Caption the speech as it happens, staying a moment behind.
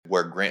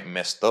where Grant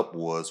messed up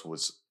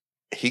was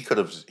he could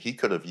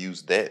have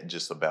used that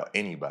just about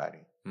anybody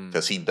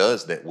because he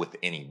does that with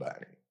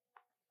anybody.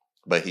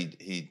 But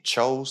he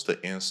chose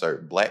to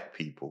insert black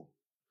people,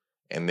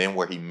 and then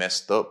where he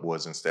messed up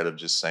was instead of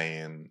just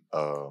saying,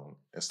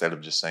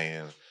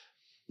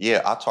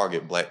 yeah, I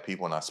target black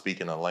people and I speak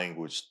in a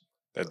language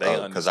that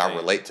they because I understand.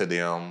 relate to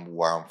them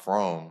where I'm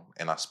from,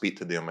 and I speak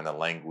to them in a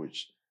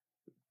language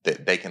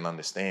that they can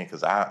understand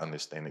because I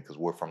understand it because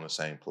we're from the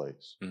same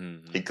place.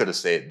 Mm-hmm. He could have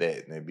said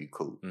that and it'd be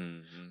cool.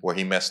 Mm-hmm. Where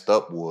he messed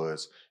up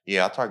was,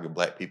 yeah, I target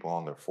black people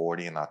under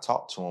 40 and I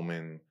talk to them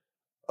in,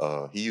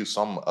 he used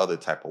some other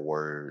type of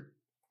word,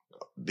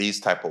 these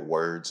type of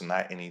words,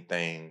 not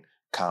anything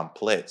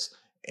complex.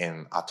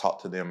 And I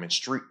talk to them in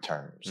street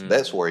terms. Mm-hmm.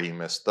 That's where he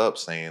messed up,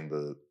 saying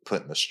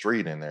putting the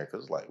street in there.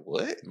 Cause like,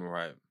 what?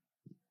 Right.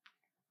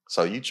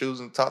 So you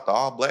choosing to talk to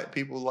all black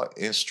people like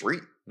in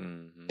street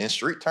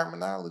Mm-hmm.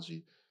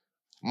 terminology?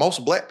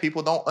 Most black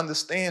people don't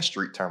understand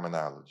street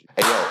terminology.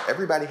 Hey, yo,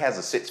 everybody has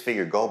a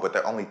 6-figure goal, but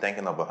they're only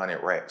thinking of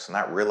 100 racks,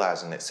 not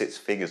realizing that 6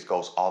 figures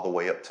goes all the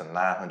way up to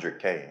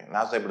 900K. And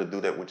I was able to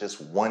do that with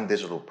just one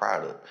digital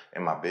product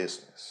in my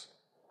business.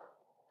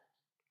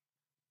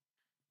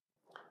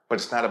 But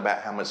it's not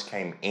about how much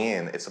came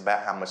in. It's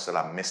about how much that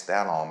I missed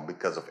out on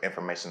because of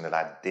information that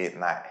I did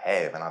not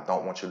have. And I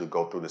don't want you to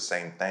go through the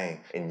same thing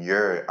in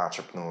your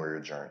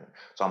entrepreneurial journey.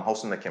 So I'm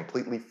hosting a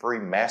completely free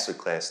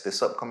masterclass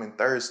this upcoming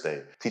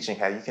Thursday, teaching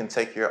how you can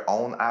take your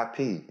own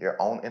IP, your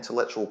own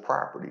intellectual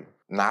property,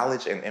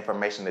 knowledge and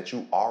information that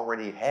you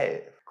already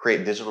have,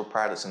 create digital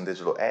products and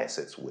digital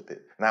assets with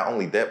it. Not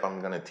only that, but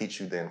I'm going to teach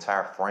you the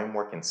entire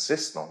framework and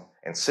system.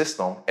 And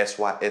system,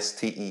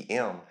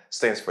 SYSTEM,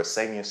 stands for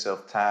saving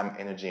yourself time,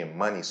 energy, and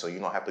money so you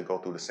don't have to go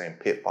through the same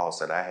pitfalls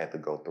that I had to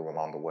go through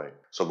along the way.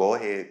 So go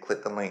ahead,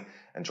 click the link,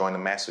 and join the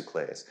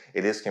masterclass.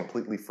 It is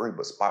completely free,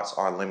 but spots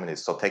are limited,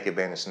 so take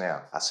advantage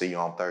now. I'll see you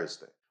on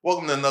Thursday.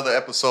 Welcome to another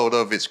episode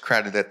of It's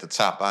Crowded at the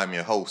Top. I'm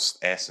your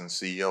host, Aston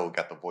CEO.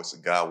 Got the voice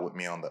of God with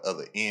me on the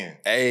other end.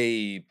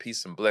 Hey,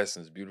 peace and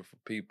blessings, beautiful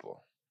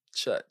people.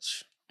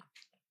 Church.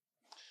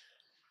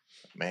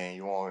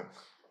 Man,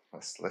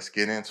 let's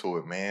get into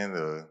it, man.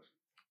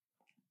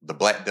 The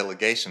black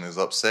delegation is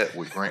upset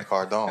with Grant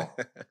Cardone.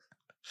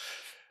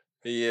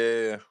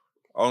 Yeah.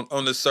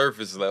 On the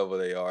surface level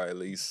they are, at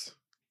least.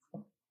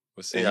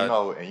 We'll see And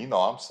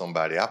I'm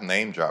somebody, I've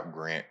name dropped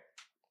Grant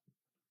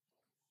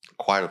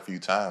quite a few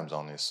times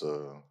on this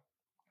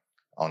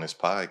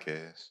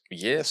podcast.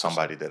 Yeah. It's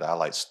somebody that I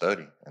like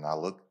study and I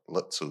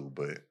look to,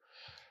 but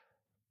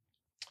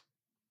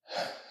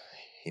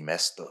he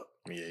messed up.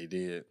 Yeah, he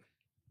did.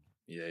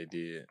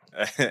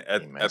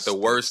 At the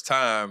worst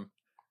time,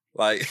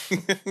 like,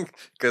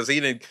 because he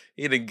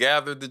didn't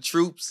gather the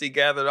troops. He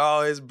gathered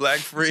all his black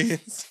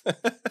friends.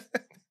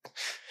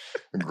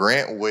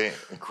 Grant went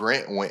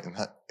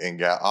and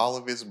got all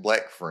of his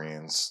black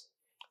friends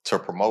to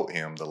promote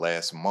him the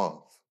last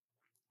month.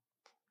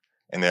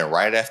 And then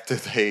right after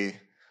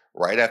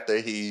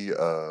he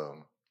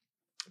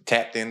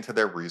tapped into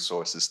their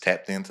resources,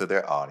 tapped into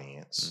their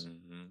audience,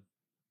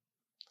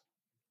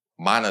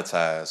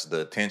 monetized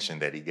the attention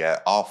that he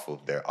got off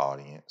of their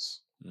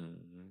audience.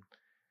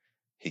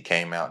 He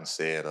came out and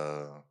said,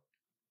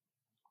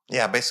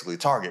 yeah, I basically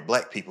target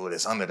black people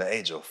that's under the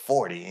age of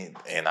 40,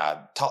 and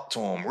I talk to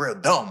them real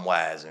dumb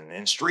wise and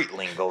in street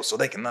lingo so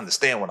they can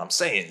understand what I'm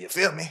saying. You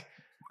feel me?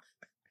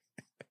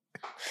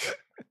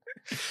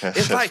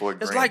 It's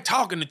like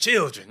talking to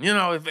children,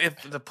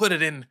 if to put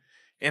it in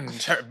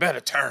better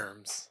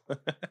terms.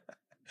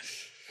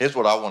 Here's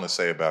what I want to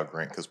say about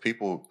Grant, because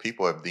people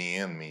have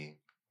DM'd me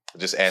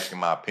just asking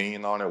my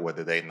opinion on it,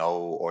 whether they know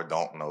or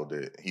don't know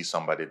that he's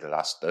somebody that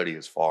I study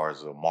as far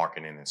as the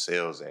marketing and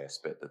sales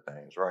aspect of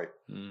things, right?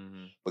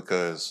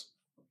 Because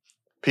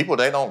people,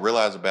 they don't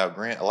realize about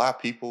Grant, a lot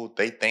of people,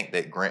 they think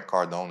that Grant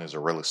Cardone is a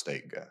real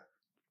estate guy.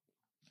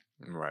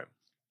 Right.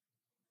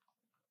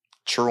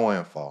 True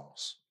and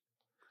false.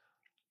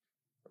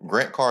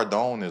 Grant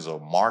Cardone is a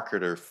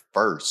marketer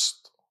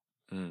first,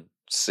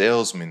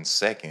 salesman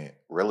second,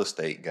 real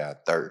estate guy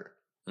third.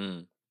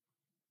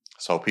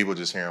 So people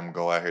just hear him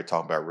go out here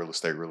talking about real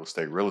estate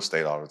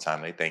all the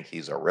time. They think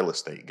he's a real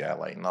estate guy.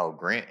 Like, no,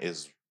 Grant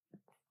is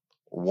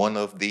one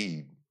of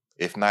the,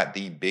 if not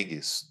the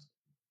biggest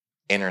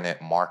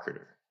internet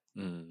marketer.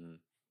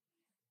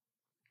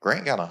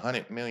 Grant got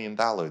 $100 million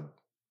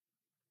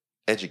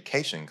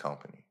education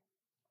company.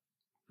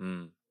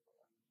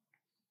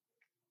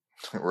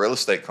 Real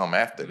estate come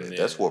after that. Yeah.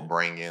 That's what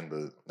bring in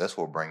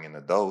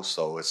the dough.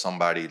 So as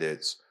somebody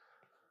that's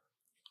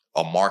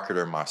a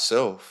marketer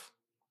myself,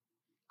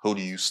 who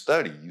do you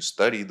study? You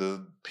study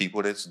the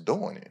people that's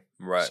doing it.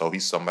 Right. So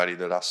he's somebody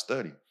that I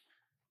study.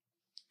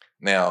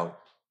 Now,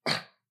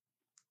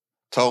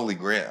 totally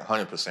Grant,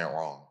 100%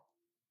 wrong.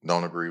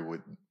 Don't agree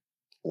with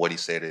what he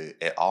said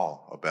at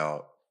all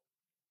about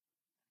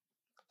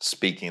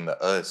speaking to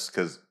us.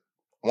 Because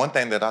one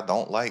thing that I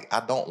don't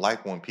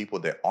like when people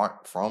that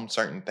aren't from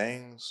certain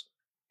things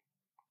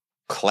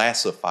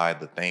classify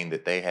the thing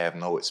that they have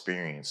no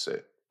experience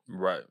at.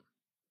 Right.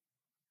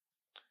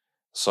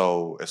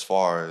 So as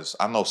far as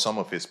I know, some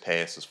of his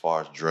past, as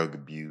far as drug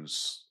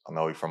abuse, I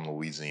know he's from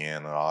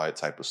Louisiana and all that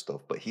type of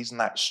stuff, but he's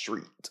not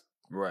street.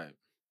 Right.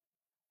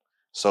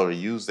 So to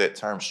use that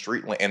term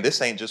street, and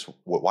this ain't just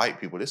with white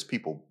people, this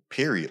people,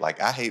 period.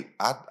 Like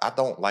I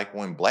don't like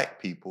when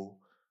black people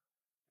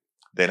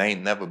that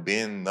ain't never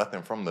been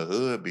nothing from the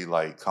hood be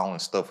like calling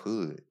stuff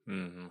hood.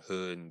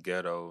 Hood and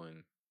ghetto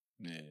and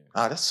yeah.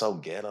 Ah, that's so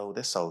ghetto.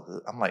 That's so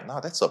hood. I'm like, no,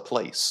 that's a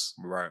place.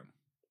 Right.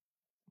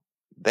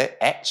 That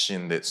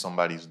action that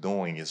somebody's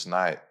doing is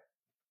not.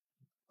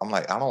 I'm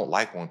like, I don't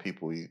like when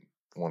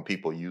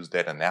people use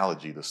that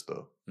analogy to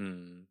stuff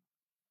Mm.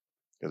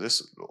 because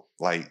it's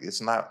like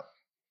it's not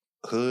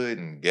hood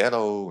and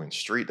ghetto and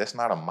street. That's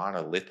not a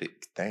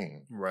monolithic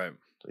thing. Right.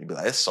 So you be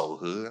like, it's so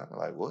hood. I'm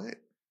like, what?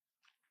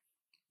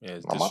 Yeah,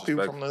 it's Now, my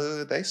people from disrespectful. the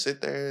hood, they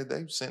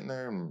sitting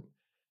there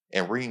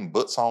and reading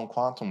books on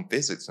quantum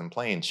physics and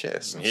playing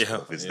chess and Yeah,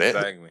 stuff.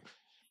 exactly.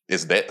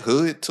 Is that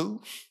hood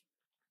too?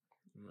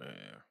 Man. You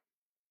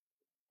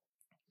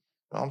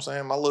know what I'm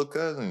saying? My little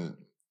cousin,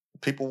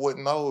 people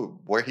wouldn't know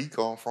where he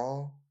come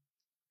from.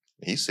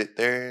 He sit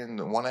there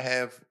and want to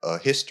have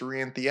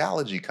history and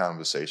theology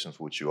conversations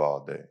with you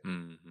all day.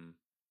 Hmm.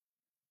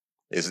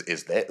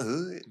 Is that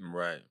hood?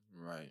 Right.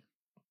 Right.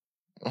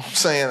 You know what I'm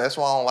saying? That's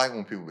why I don't like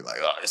when people be like,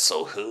 oh, it's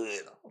so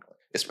hood.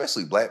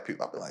 Especially black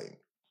people. I'll be like,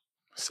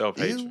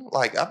 Self-hatred. you?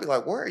 Like, I'll be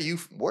like, where are you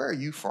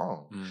from?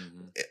 Hmm.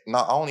 No,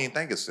 I don't even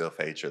think it's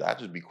self-hatred. I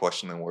just be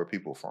questioning where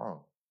people from.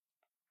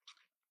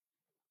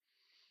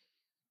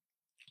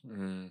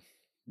 Mm.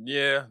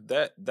 Yeah,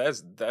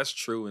 that's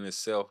true in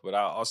itself, but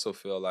I also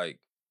feel like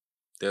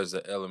there's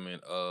an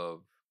element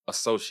of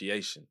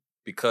association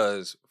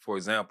because, for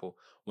example,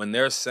 when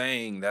they're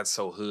saying that's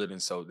so hood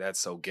and so that's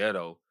so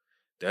ghetto,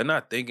 they're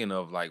not thinking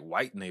of like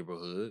white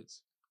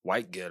neighborhoods,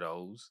 white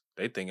ghettos.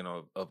 They thinking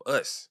of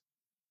us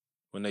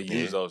when they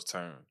use Yeah, those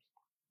terms.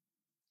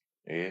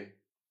 yeah.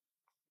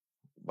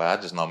 But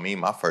I just know me,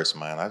 my first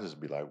mind, I just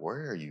be like,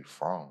 where are you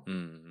from?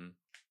 Hmm.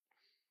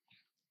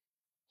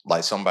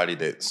 Like somebody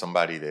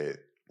that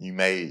you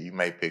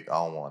may pick, I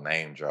don't want to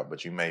name drop,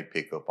 but you may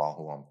pick up on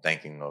who I'm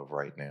thinking of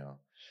right now.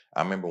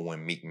 I remember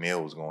when Meek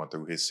Mill was going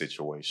through his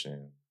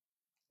situation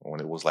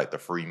when it was like the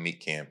free meat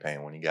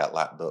campaign when he got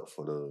locked up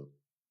for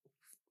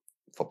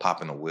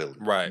popping a willie.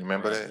 Right, You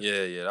remember right. that?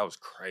 Yeah, yeah, that was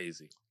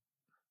crazy.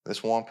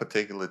 This one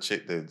particular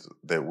chick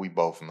that we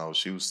both know,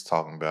 she was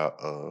talking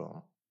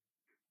about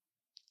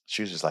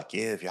she was just like,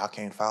 yeah, if y'all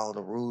can't follow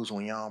the rules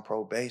when y'all on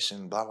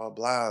probation, blah blah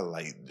blah,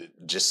 like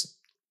just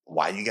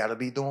why you gotta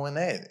be doing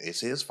that?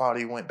 It's his fault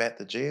he went back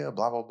to jail,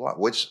 blah blah blah.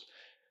 Which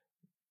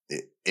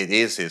it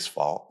is his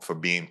fault for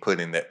being put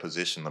in that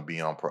position to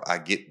be on pro. I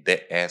get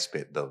that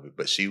aspect of it,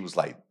 but she was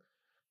like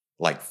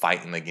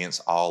fighting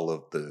against all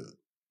of the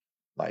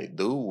like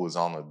dude was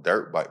on a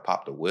dirt bike,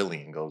 popped a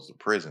willie and goes to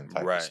prison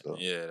type of Right. stuff.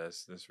 Yeah,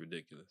 that's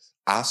ridiculous.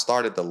 I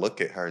started to look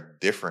at her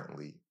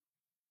differently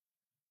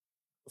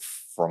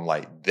from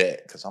like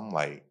that because I'm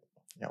like,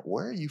 yeah,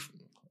 where are you?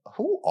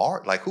 Who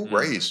are like who Hmm.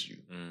 raised you?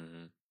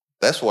 Hmm.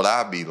 That's what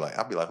I'd be like.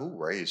 I'd be like, who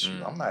raised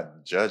you? I'm Hmm.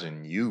 not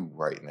judging you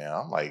right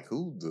now. I'm like, The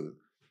who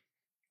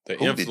did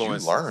you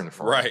influences. learn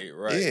from? Right,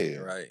 right, Yeah.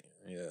 right.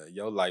 Yeah,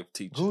 your life Who's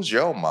teachers.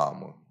 your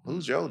mama?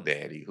 Who's your Hmm.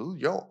 daddy?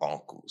 Who's your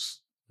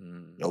uncles?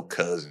 Your Hmm.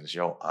 cousins,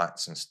 your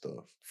aunts and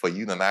stuff. For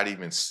you to not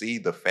even see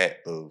the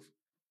fact of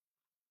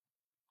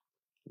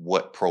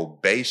what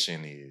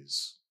probation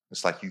is.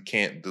 It's like you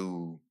can't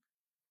do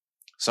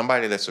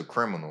somebody that's a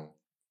criminal,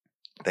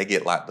 they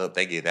get locked up,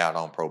 they get out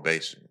on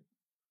probation.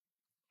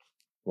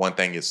 One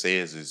thing it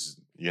says is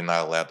you're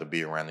not allowed to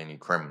be around any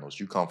criminals.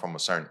 You come from a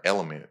certain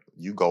element,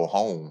 you go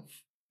home,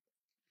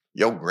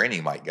 your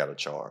granny might get a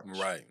charge.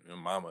 Right. Your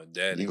mama, You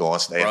daddy, gonna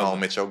stay home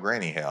brother. at your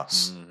granny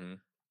house. Hmm.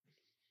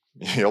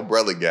 Your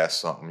brother got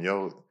something.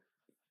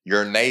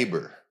 Your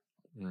neighbor.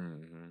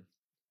 Hmm.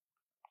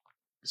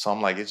 So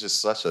I'm like, it's just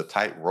such a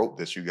tight rope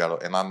that you gotta.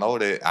 And I know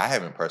that I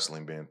haven't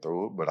personally been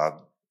through it, but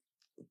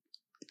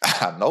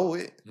I know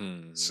it.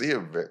 Hmm. See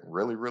it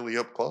really, really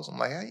up close. I'm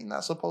like, hey, you're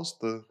not supposed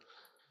to.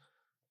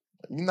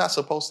 You're not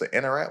supposed to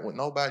interact with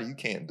nobody. You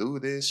can't do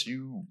this.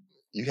 You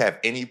have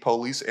any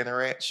police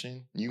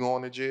interaction, you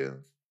going to jail.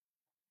 I'm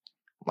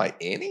like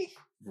any?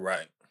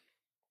 Right.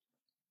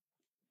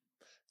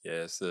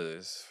 Yeah, it's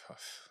a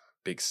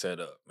big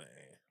setup, man.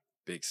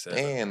 Big setup.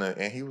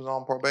 And he was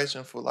on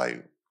probation for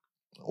like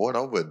what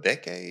over a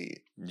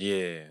decade.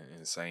 Yeah,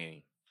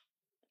 insane.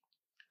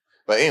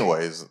 But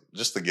anyways,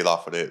 just to get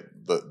off of that,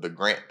 the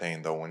Grant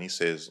thing though, when he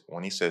says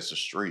the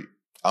street,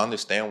 I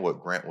understand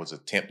what Grant was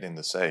attempting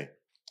to say.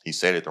 He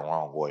said it the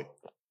wrong way.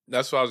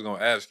 That's what I was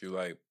gonna ask you.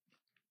 Like,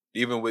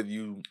 even with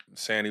you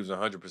saying he was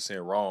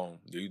 100% wrong,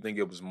 do you think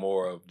it was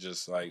more of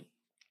just like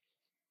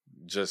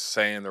just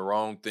saying the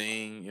wrong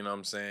thing? You know what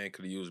I'm saying?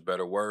 Could he use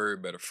better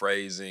word, better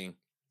phrasing,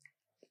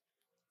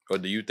 or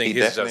do you think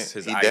his just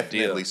his He idea?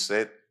 definitely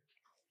said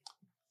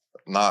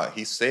nah,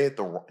 he said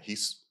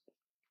he's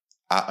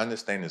I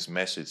understand his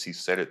message. He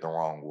said it the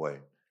wrong way.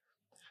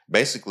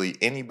 Basically,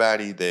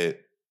 anybody that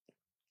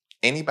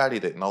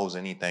knows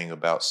anything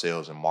about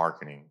sales and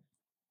marketing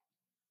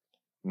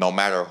no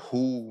matter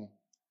who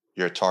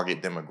your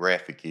target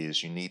demographic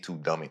is, you need to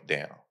dumb it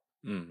down.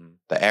 Mm-hmm.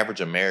 The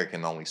average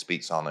American only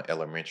speaks on an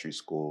elementary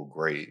school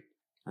grade.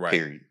 Right.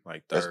 Period.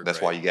 Like That's third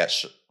that's why grade. you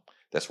got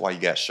that's why you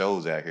got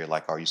shows out here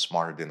like Are You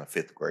Smarter Than a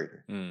Fifth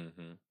Grader?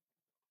 Mm-hmm.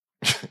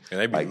 And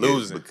they be Like it,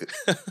 losing.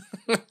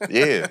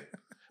 yeah,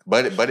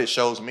 but it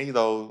shows me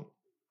though,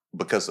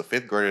 because the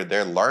fifth grader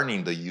they're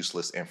learning the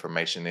useless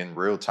information in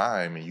real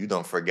time, and you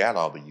don't forget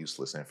all the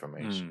useless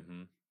information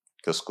Mm-hmm.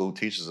 because school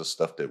teaches us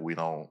stuff that we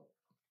don't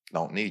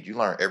need. You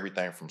learn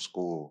everything from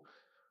school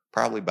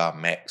probably by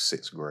max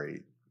sixth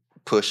grade,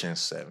 pushing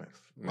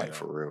seventh, like Yeah.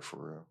 for real, for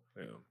real.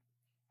 Yeah.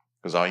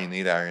 Because all you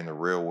need out here in the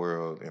real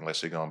world,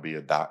 unless you're gonna be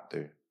a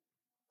doctor,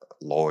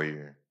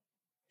 lawyer,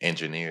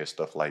 engineer,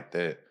 stuff like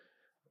that,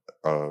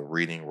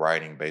 reading,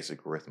 writing,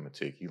 basic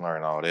arithmetic. You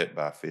learn all that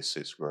by fifth,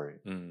 sixth grade.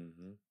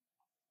 Mm-hmm.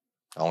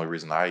 The only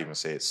reason I even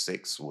said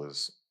six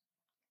was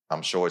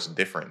I'm sure it's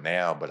different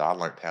now, but I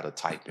learned how to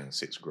type in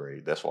sixth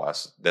grade. That's why I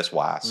say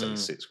Mm.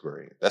 sixth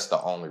grade. That's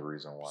the only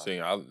reason why. See,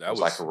 It that was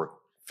like was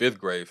fifth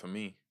grade for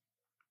me.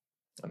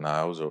 it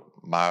was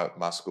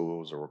my school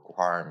was a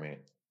requirement.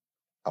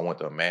 I went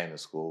to a magnet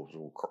school. It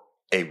was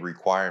a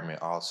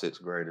requirement. All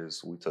sixth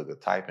graders we took a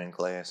typing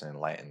class and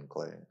Latin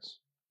class.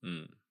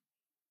 Mm.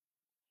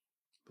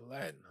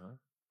 Latin, huh?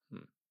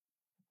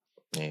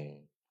 Hmm. And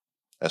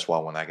that's why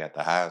when I got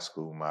to high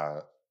school, my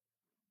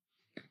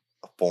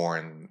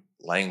foreign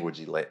language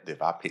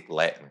elective, I picked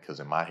Latin because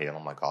in my head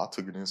I'm like, oh, I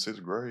took it in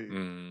sixth grade.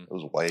 Mm. It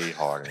was way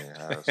harder in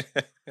high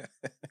school.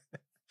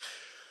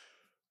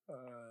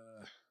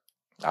 uh,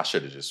 I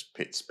should have just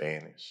picked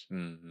Spanish,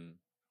 mm-hmm.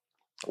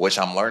 which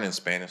I'm learning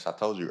Spanish. I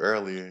told you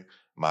earlier,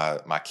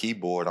 my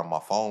keyboard on my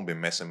phone been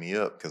messing me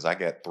up because I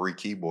got 3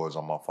 keyboards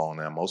on my phone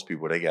now. Most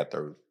people they got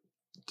their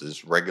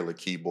this regular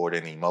keyboard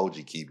and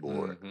emoji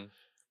keyboard. Mm-hmm.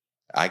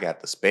 I got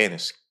the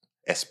Spanish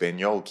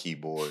Espanol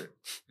keyboard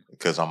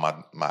because on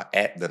my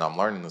app that I'm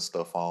learning the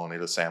stuff on,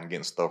 it'll say I'm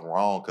getting stuff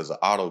wrong because of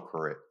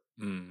autocorrect.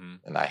 Mm-hmm.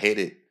 And I hit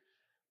it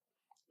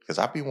because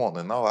I be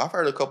wanting to know. I've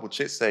heard a couple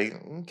chicks say,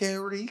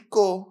 que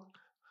rico.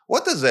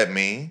 What does that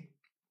mean?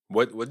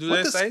 What do What they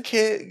does say?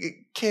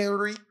 que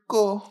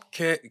rico?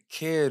 Que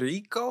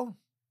rico?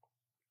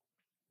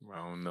 I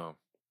don't know.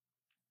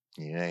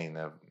 Yeah, ain't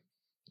never.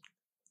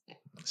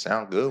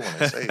 Sound good when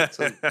they say it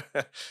too.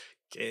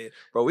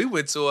 Bro, we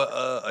went to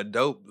a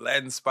dope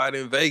Latin spot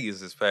in Vegas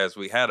this past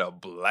week. Had a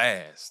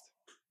blast.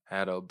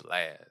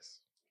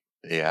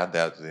 Yeah, I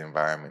doubt the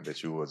environment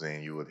that you was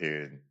in, you would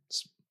hear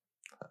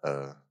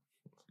uh,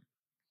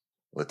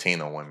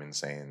 Latino women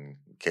saying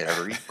que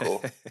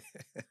rico.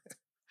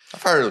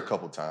 I've heard it a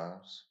couple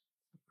times.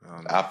 I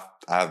don't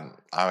know.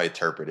 I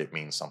interpret it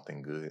means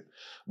something good.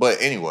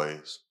 But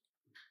anyways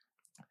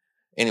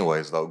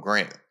though,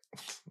 Grant,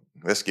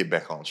 let's get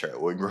back on track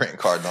with Grant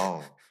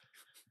Cardone.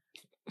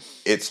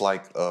 It's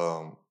like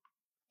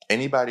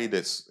anybody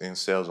that's in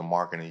sales and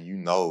marketing, you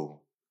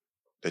know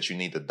that you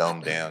need to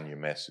dumb down your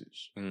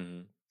message.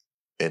 Mm-hmm.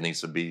 It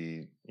needs to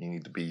be you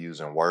need to be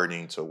using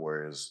wording to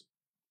whereas,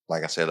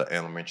 like I said, an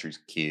elementary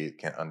kid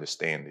can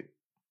understand it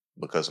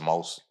because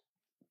most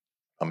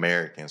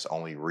Americans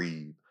only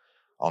read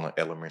on an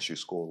elementary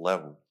school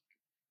level.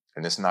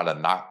 And it's not a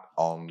knock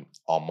on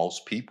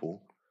most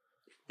people.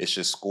 It's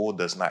just school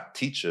does not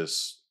teach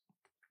us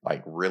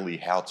like really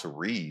how to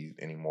read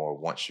anymore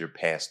once you're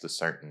past a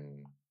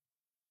certain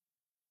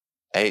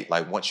age.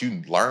 Like once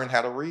you learn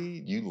how to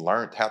read, you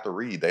learned how to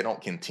read. They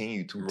don't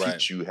continue to Right.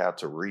 teach you how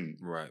to read.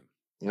 Right.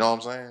 You know what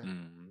I'm saying?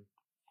 Mm-hmm.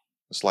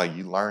 It's like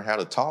you learn how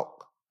to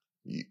talk.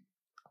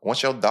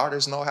 Once your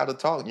daughters know how to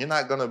talk, you're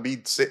not gonna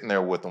be sitting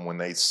there with them when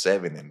they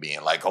 7 and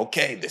being like,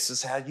 okay, this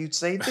is how you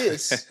say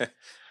this.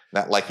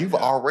 Not like you've Yeah.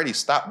 already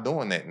stopped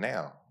doing that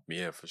now.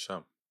 Yeah, for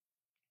sure.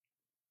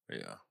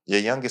 Yeah. Your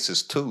youngest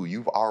is 2.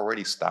 You've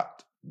already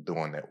stopped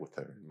doing that with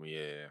her.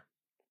 Yeah.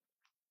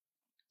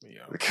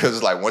 Yeah.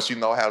 Because like once you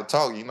know how to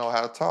talk, you know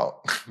how to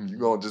talk. You're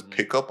gonna just Mhm.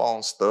 pick up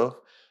on stuff.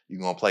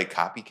 You're gonna play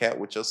copycat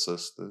with your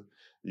sister.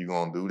 You're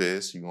gonna do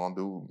this. You're gonna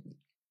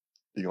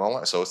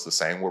learn. So it's the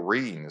same with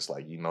reading. It's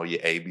like you know your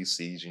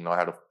ABCs, you know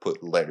how to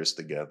put letters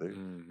together. You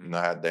Mhm.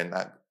 know how they're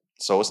not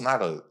so it's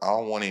not I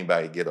don't want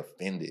anybody to get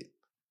offended.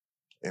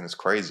 And it's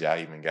crazy.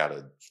 I even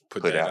gotta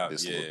Put put that out out.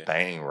 this Yeah. little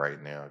thing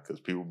right now because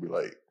people be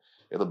like,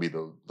 it'll be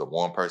the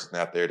one person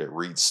out there that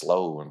reads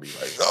slow and be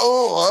like,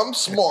 "Oh, I'm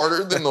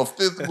smarter than a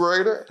 5th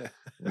grader."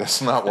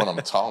 That's not what I'm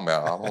talking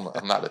about.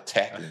 I'm not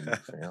attacking you,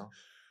 fam.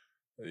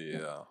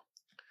 Yeah.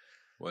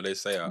 What they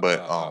say?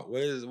 But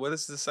What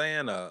is the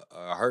saying? A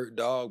hurt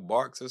dog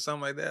barks or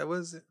something like that. What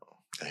is it?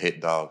 a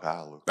hit dog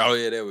holler. Oh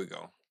yeah, there we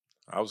go.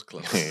 I was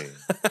close.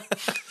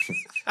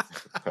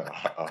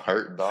 A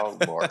hurt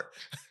dog bark.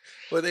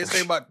 What they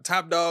say about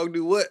top dog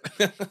do what?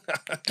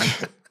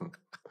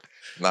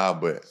 Nah,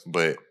 but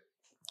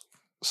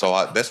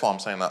so that's why I'm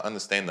saying I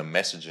understand the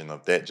messaging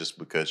of that just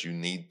because you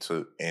need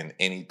to in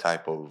any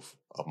type of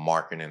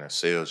marketing or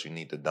sales, you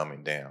need to dumb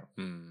it down.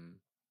 Mm.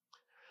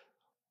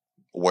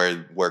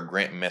 Where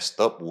Grant messed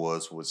up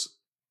was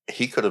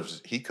he could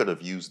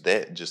have used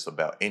that just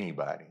about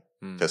anybody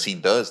because he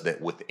does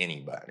that with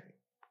anybody.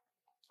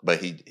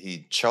 but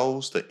he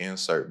chose to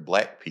insert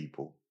black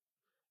people.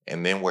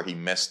 And then where he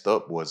messed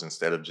up was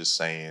instead of just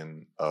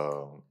saying,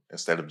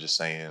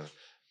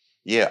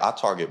 yeah, I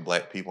target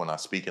black people and I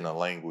speak in a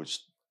language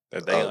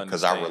That they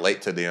because I understand.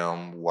 relate to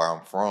them where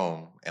I'm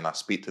from and I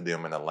speak to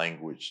them in a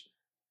language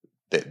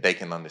that they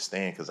can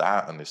understand because I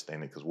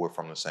understand it because we're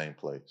from the same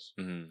place.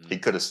 He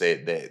Mhm. could have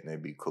said that and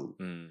it'd be cool.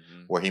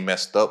 Mhm. Where he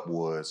messed up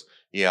was,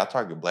 yeah, I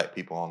target black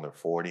people under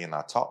 40 and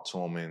I talk to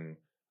them in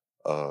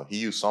he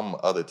used some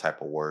other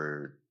type of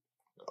word,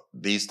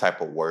 these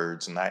type of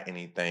words, not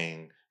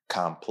anything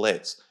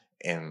complex.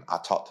 And I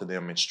talk to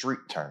them in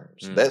street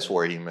terms. That's Mhm.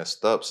 where he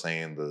messed up,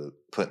 saying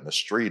putting the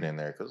street in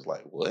there. Cause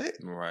like, what?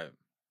 Right.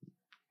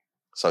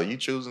 So you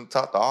choosing to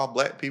talk to all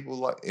black people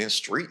like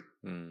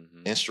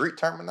Mhm. in street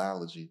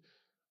terminology?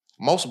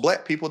 Most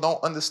black people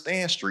don't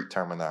understand street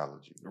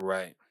terminology.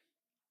 Right.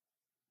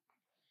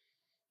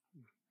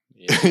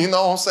 Yeah. You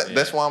know what I'm saying?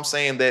 That's Yeah. why I'm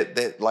saying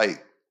that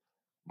like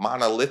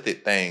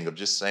monolithic thing of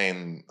just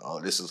saying,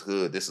 oh, this is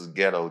hood, this is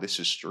ghetto, this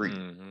is street.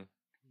 Mhm.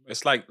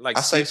 It's like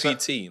I say so.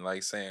 CPT,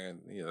 like saying,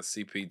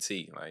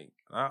 CPT, like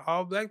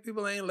all black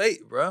people ain't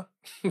late, bro.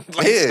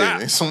 Like Yeah,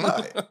 stop. it's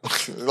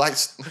not. Like,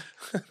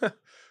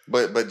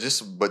 but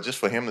just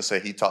for him to say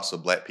he talks to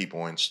black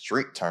people in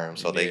street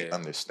terms so they Yeah.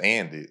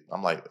 understand it,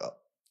 I'm like,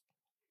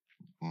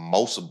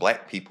 most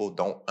black people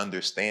don't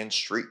understand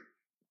street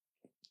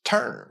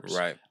terms.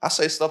 Right. I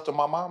say stuff to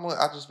my mama.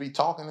 I just be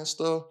talking and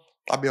stuff.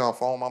 I be on the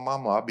phone with my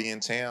mama. I be in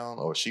town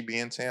or she be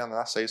in town, and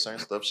I say certain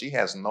stuff. She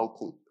has no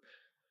clue,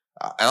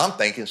 and I'm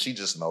thinking she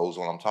just knows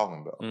what I'm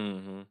talking about.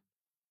 Mhm.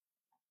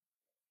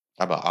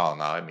 I'm like, oh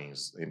no,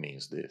 it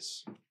means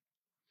this.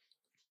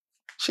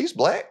 She's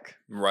black.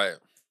 Right.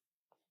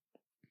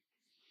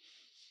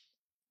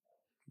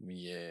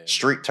 Yeah.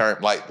 Street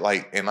term,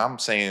 like, and I'm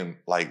saying,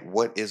 like,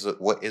 what is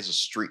a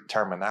street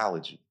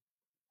terminology?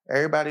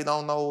 Everybody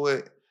don't know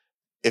what.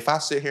 If I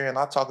sit here and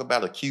I talk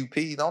about a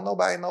QP, don't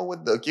nobody know what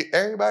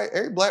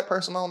every black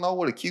person don't know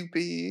what a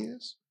QP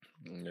is.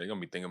 They're gonna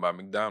be thinking about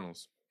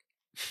McDonald's.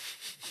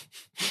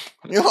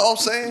 You know what I'm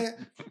saying?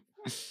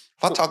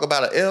 If I talk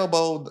about an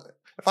elbow,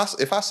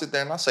 if I sit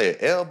there and I say an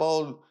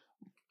elbow,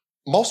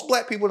 most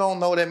black people don't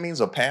know what that means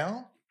a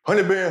pound.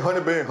 100 band,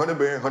 100 band, 100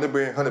 band, 100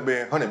 band, 100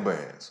 band, 100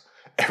 bands.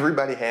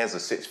 Everybody has a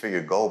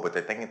six-figure goal, but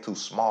they're thinking too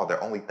small.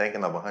 They're only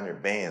thinking of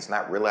 100 bands,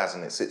 not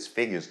realizing that six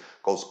figures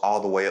goes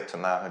all the way up to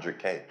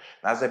 900K. And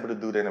I was able to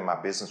do that in my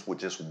business with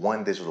just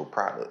one digital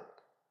product.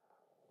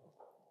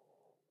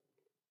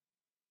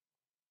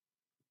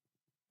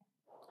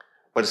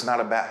 But it's not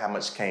about how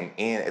much came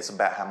in. It's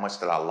about how much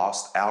that I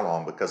lost out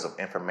on because of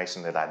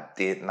information that I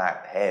did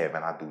not have.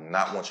 And I do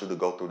not want you to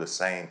go through the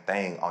same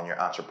thing on your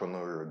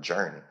entrepreneurial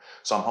journey.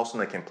 So I'm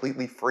hosting a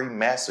completely free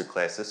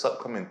masterclass this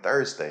upcoming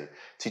Thursday,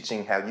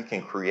 teaching how you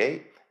can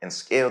create and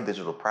scale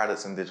digital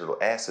products and digital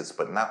assets.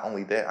 But not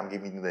only that, I'm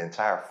giving you the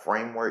entire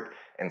framework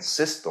and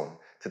system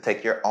to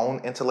take your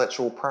own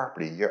intellectual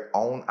property, your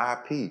own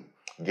IP,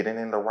 get it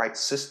in the right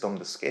system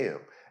to scale.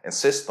 And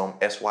system,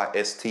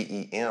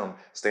 SYSTEM,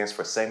 stands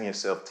for saving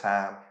yourself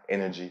time,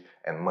 energy,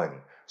 and money.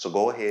 So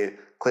go ahead,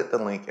 click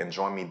the link, and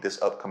join me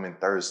this upcoming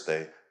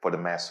Thursday for the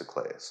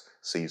masterclass.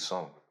 See you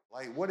soon.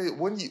 Like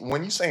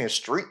when you saying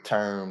street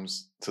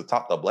terms to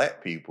talk to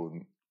black people,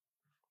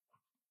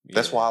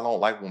 that's Yeah. why I don't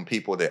like when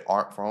people that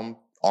aren't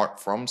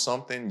from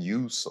something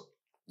use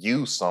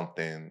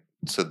something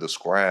to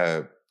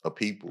describe a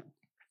people.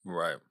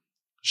 Right.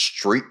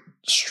 Street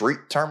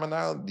street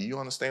terminology. Do you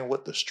understand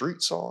what the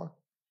streets are?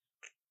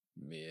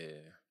 Yeah.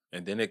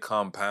 And then it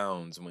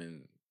compounds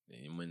when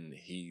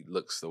he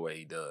looks the way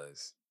he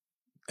does.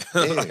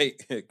 Yeah.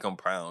 Like it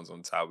compounds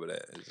on top of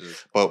that. It's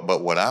just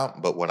But what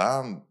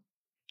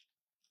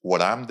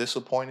I'm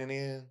disappointed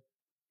in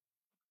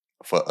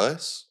for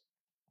us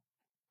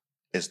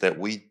is that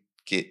we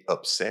get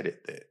upset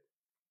at that.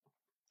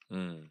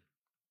 mm,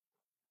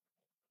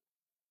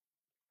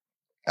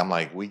 I'm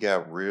like, we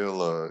got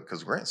real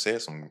because Grant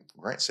said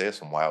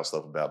some wild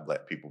stuff about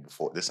black people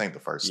before. This ain't the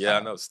first yeah, I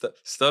time. know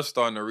stuff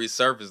starting to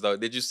resurface though.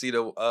 Did you see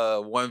the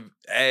one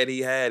ad he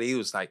had? He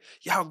was like,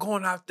 "Y'all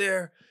going out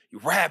there, you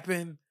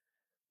rapping,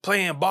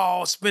 playing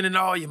ball, spending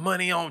all your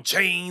money on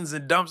chains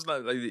and dumps."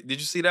 Like, did you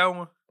see that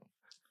one?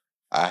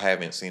 I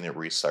haven't seen it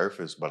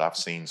resurface, but I've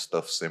seen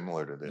stuff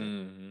similar to that.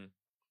 Mm-hmm.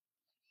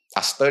 I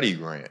study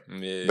Grant.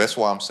 Yeah. That's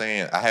why I'm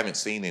saying I haven't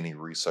seen any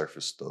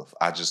resurface stuff.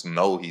 I just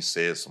know he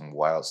said some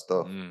wild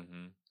stuff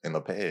Mm-hmm. in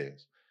the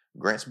past.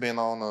 Grant's been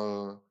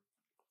on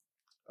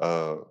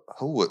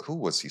who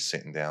was he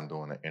sitting down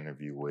doing an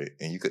interview with,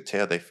 and you could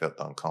tell they felt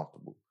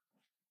uncomfortable.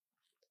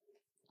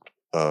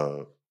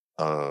 Uh,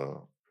 uh,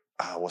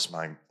 what's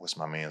my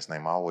man's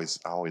name? I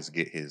always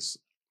get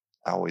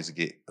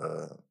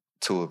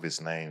two of his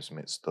names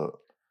mixed up.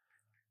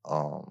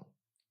 Um,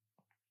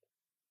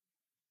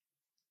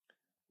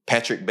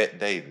 Patrick Bet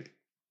David.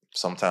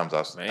 Sometimes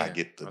I Man,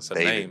 get the that's a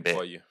David name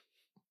for Bet. you.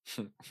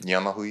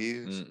 Y'all know who he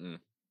is? Mm-mm.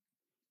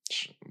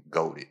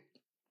 Goated.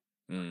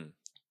 Mm.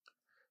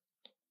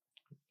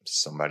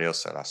 somebody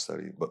else said I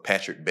studied, but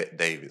Patrick Bet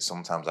David.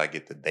 Sometimes I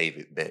get the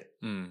David Bet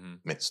Mm-hmm.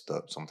 mixed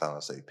up.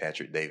 Sometimes I say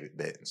Patrick David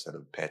Bet instead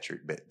of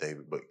Patrick Bet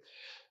David. But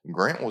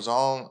Grant was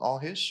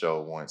on his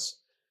show once.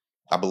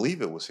 I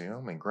believe it was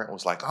him, and Grant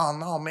was like, "Oh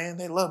no, man,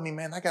 they love me,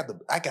 man. I got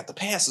the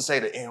pass to say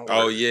the N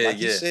Oh word." yeah, Like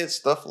he yeah. said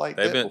stuff like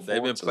They've that been they've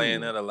before been playing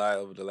too. that a lot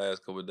over the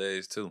last couple of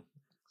days too.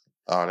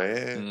 Oh,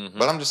 they. Mm-hmm.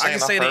 But I'm just I can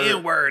saying, say the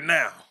N word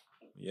now.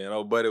 You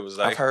know, but it was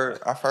I've like, heard,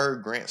 I've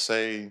heard Grant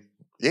say,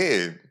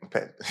 "Yeah,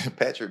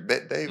 Patrick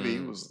Bet David." He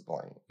mm, was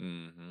like,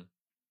 mm-hmm,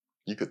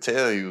 you could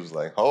tell he was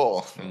like,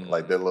 "Oh,"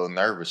 like that mm-hmm, little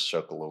nervous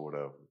chuckle or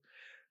whatever.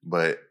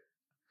 But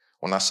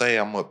when I say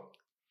I'm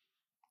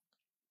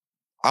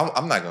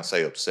not gonna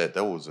say upset.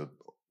 That was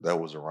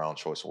a wrong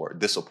choice of word.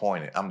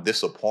 Disappointed. I'm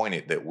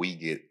disappointed that we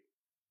get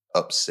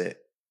upset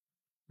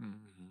mm-hmm.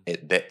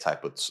 at that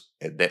type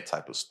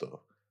of stuff.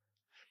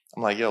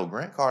 I'm like, yo,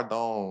 Grant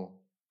Cardone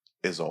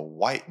is a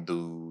white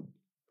dude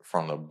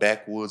from the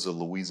backwoods of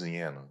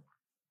Louisiana.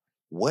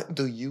 What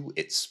do you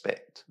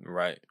expect?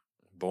 Right.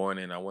 Born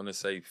in I want to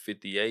say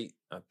 58,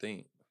 I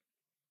think.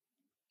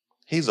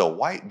 He's a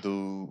white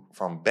dude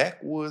from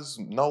backwoods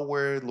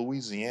nowhere,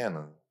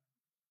 Louisiana,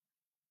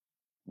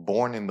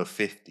 born in the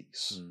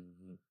 50s.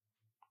 Mm-hmm.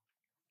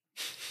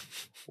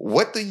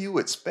 What do you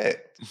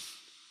expect?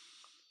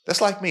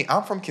 That's like me.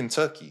 I'm from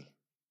Kentucky.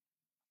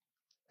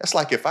 That's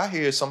like if I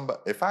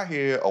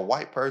hear a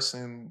white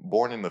person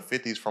born in the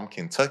 50s from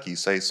Kentucky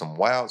say some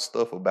wild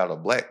stuff about a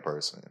black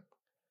person,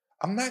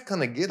 I'm not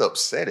gonna get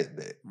upset at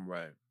that.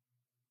 Right.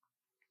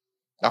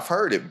 I've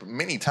heard it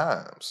many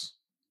times.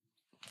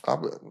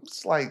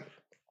 It's like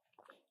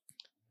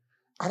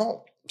I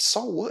don't.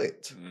 So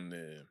what?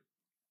 Yeah.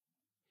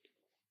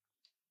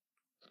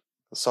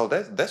 So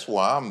that's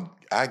why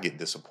I get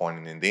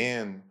disappointed, and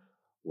then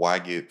why I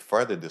get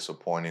further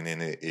disappointed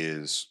in it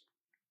is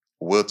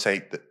we'll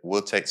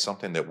take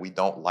something that we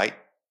don't like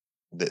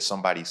that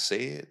somebody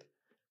said,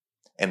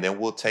 and then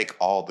we'll take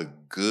all the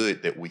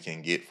good that we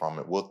can get from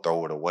it. We'll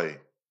throw it away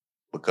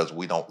because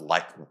we don't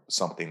like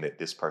something that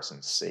this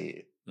person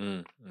said.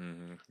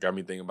 Mm-hmm. Got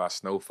me thinking about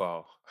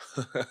snowfall.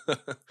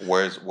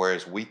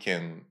 Whereas we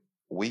can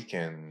we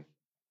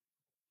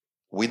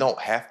don't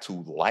have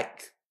to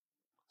like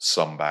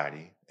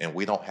somebody, and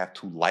we don't have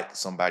to like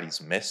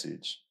somebody's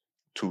message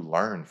to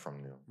learn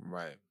from them.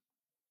 Right.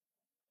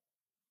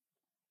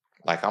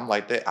 Like I'm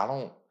like that.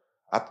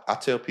 I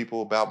tell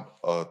people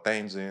about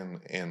things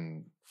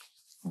in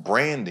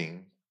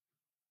branding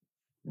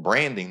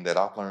branding that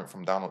I've learned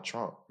from Donald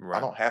Trump. I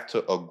Right. don't have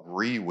to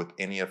agree with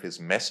any of his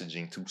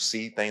messaging to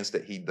see things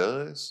that he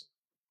does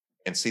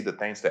and see the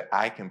things that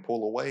I can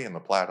pull away and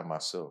apply to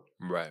myself.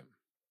 Right.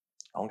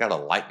 I don't gotta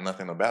like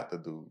nothing about the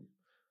dude,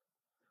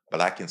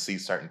 but I can see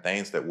certain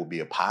things that will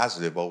be a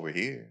positive over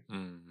here.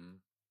 Mm-hmm.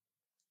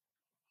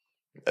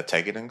 I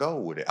take it and go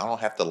with it. I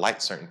don't have to like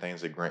certain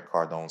things that Grant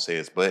Cardone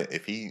says, but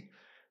if he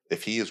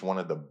is one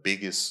of the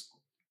biggest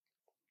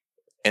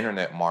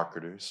internet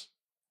marketers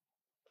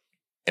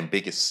and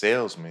biggest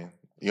salesmen,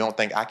 you don't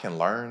think I can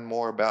learn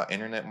more about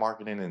internet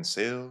marketing and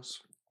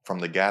sales from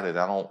the guy that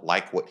I don't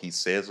like what he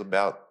says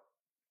about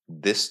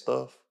this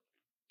stuff,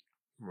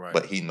 Right.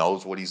 but he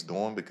knows what he's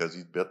doing because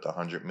he's built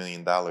 $100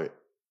 million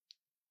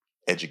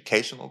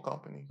educational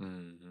company.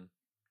 Mm-hmm.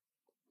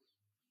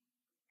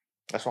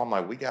 That's why I'm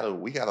like, we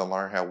gotta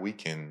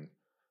learn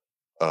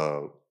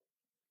uh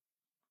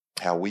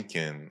how we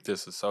can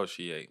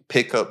Disassociate.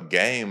 pick up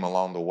game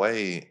along the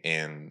way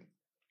and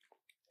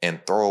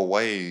throw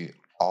away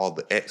all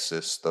the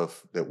excess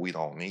stuff that we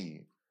don't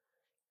need.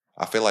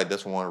 I feel like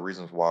that's one of the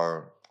reasons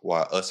why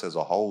us as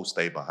a whole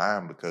stay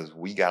behind, because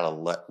we gotta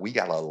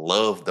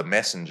love the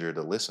messenger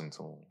to listen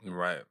to him.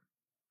 Right.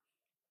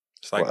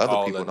 It's Where like other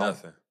all or people don't.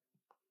 nothing.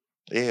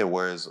 Yeah,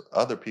 whereas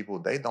other people,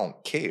 they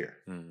don't care.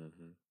 Mm-hmm.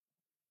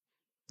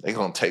 They're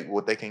gonna take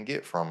what they can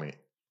get from it.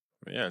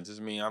 Yeah, just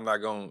mean I'm not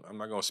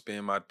gonna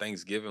spend my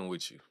Thanksgiving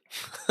with you.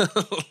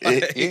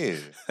 Yeah.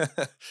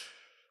 Like,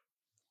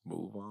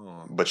 move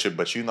on.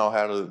 But you know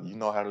how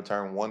to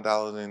turn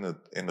 $1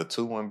 into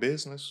two in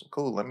business.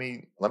 Cool. Let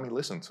me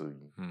listen to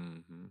you.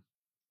 Mm-hmm.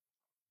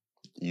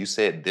 You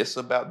said this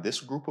about this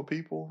group of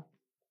people.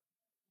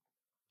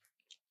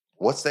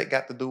 What's that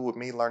got to do with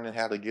me learning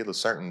how to get a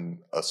certain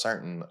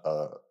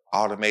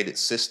automated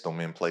system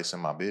in place in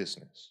my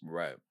business?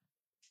 Right.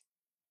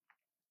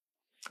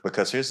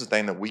 Because here's the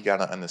thing that we got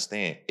to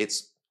understand: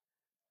 it's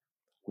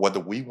whether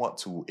we want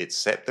to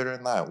accept it or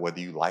not, whether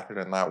you like it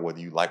or not, whether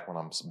you like what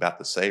I'm about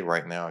to say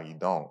right now or you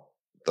don't.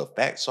 The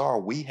facts are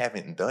we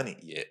haven't done it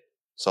yet.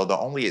 So the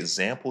only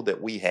example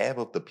that we have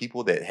of the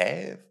people that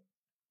have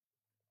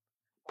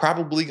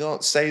probably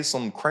gonna say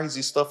some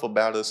crazy stuff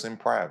about us in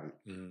private.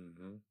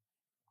 Mm-hmm.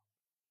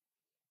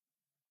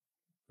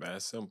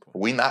 That's simple.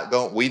 We not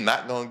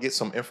gonna get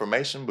some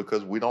information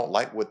because we don't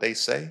like what they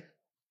say.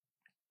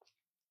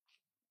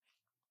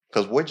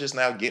 Because we're just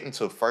now getting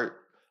to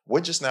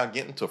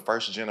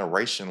first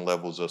generation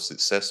levels of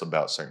success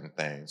about certain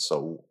things.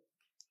 So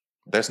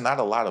there's not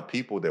a lot of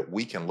people that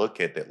we can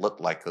look at that look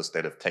like us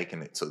that have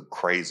taken it to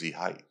crazy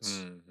heights.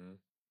 Mm-hmm.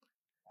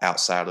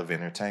 outside of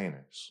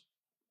entertainers.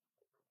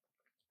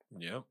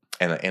 Yep.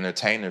 And the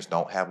entertainers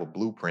don't have a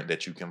blueprint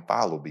that you can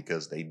follow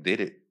because they did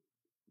it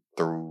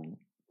through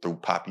through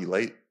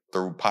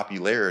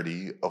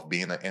popularity of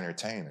being an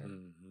entertainer. Hmm.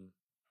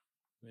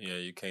 Yeah,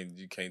 you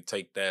can't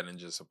take that and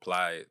just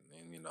apply it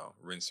and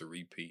rinse and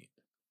repeat.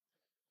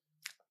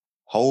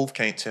 Hove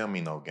can't tell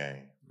me no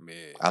game.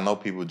 Yeah. I know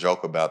people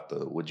joke about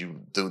the would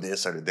you do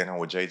this or the dinner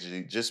with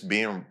JG. Just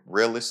being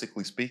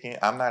realistically speaking,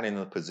 I'm not in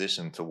a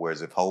position to where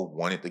if Hove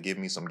wanted to give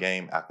me some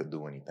game, I could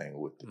do anything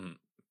with it. Mm.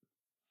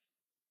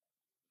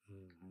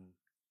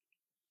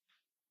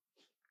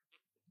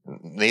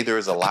 Mhm. Neither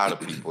is a lot of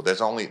people.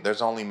 There's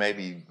only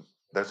maybe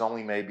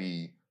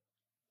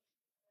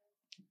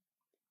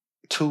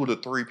 2 to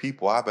 3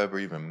 people I've ever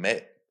even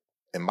met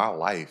in my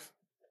life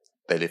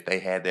that if they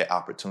had that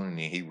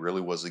opportunity and he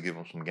really was to give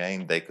them some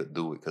game, they could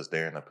do it because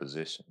they're in a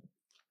position.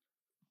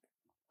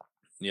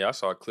 Yeah, I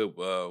saw a clip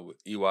with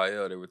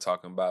EYL. They were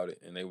talking about it,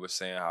 and they were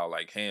saying how,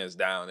 like, hands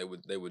down,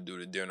 they would do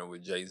the dinner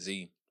with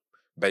Jay-Z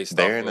based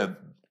They're off in of.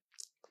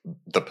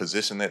 the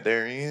position that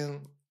they're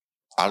in.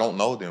 I don't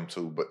know them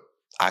too, but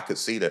I could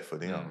see that for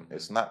them. Hmm.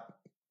 It's not.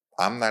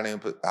 I'm not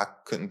in. I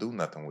couldn't do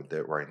nothing with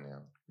that right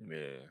now.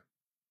 Yeah,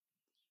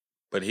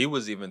 but he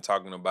was even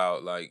talking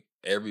about like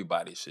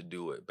everybody should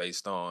do it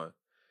based on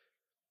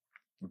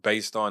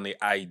the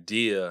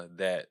idea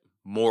that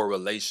more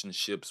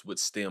relationships would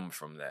stem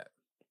from that.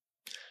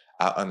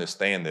 I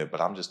understand that, but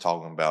I'm just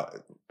talking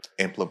about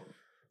impl-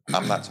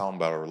 I'm not talking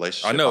about a I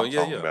relationship. know, I'm yeah,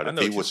 talking yeah, about I if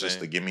know he what you're was just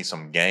saying. to give me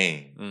some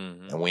game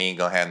Hmm. and we ain't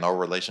gonna have no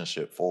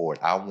relationship forward,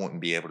 I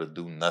wouldn't be able to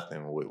do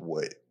nothing with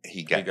what he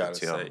He got to gotta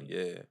tell say, me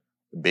yeah.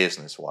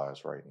 business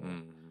wise right now.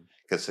 Hmm.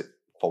 Because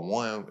for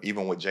one,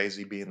 even with Jay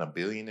Z being a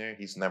billionaire,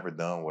 he's never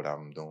done what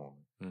I'm doing.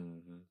 Hmm.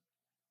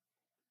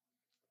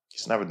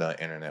 He's never done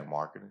internet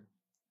marketing.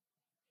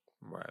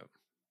 Right.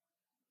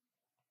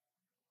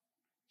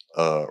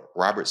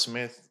 Robert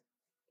Smith,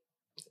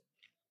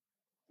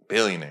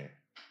 billionaire.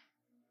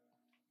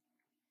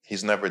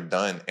 He's never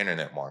done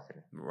internet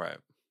marketing. Right.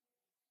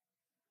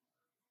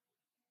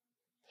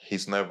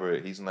 He's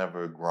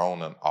never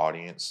grown an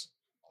audience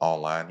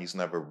online. He's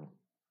never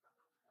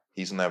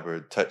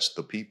touched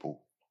the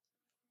people.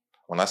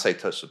 When I say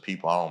touch the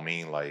people, I don't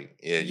mean like,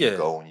 yeah, you Yeah,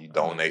 go and you I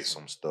know what you're donate saying.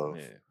 some stuff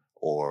Yeah.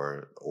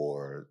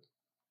 or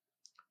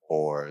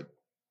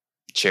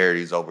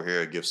charities over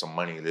here give some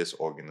money to this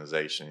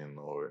organization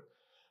or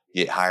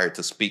get hired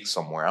to speak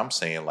somewhere. I'm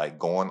saying like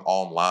going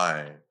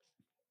online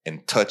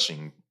and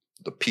touching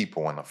the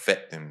people and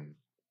affecting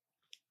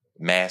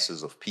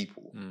masses of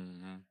people.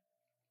 Hmm.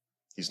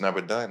 He's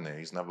never done that.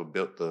 He's never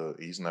built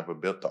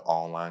the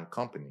online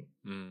company.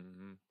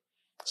 Hmm.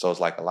 So it's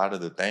like a lot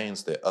of the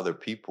things that other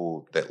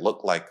people that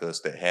look like us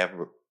that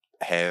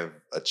have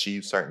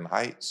achieved certain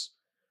heights.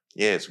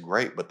 Yeah, it's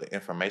great, but the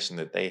information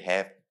that they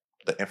have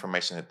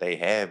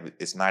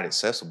is not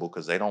accessible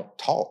because they don't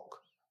talk.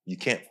 You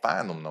can't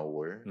find them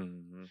nowhere.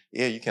 Hmm.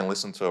 Yeah, you can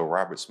listen to a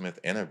Robert Smith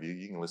interview,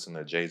 you can listen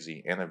to a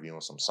Jay-Z interview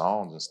and some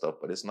songs and stuff,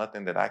 but it's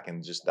nothing that I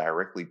can just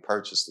directly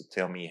purchase to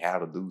tell me how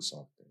to do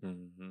something.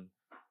 Hmm.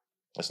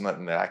 It's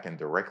nothing that I can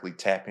directly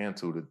tap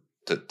into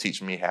to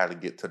teach me how to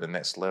get to the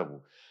next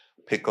level.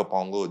 Pick up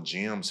on little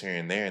gems here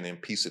and there and then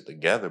piece it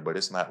together, but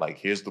it's not like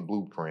here's the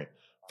blueprint,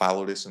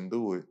 follow this and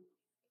do it.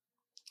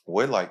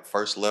 We're like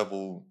first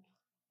level.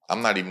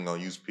 I'm not even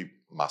gonna use people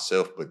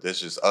myself, but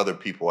there's just other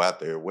people out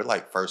there. We're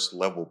like first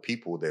level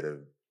people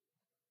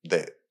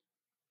that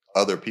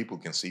other people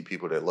can see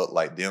people that look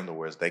like them to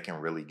where they can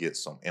really get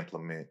some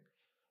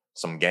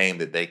game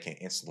that they can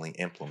instantly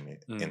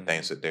implement in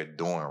things Hmm. that they're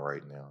doing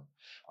right now.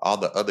 All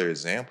the other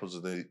examples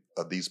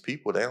of these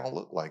people, they don't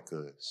look like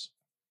us.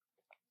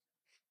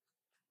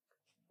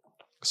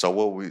 So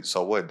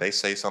what they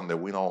say something that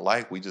we don't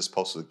like, we just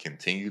supposed to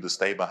continue to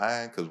stay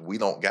behind because we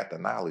don't got the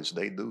knowledge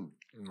they do.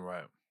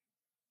 Right.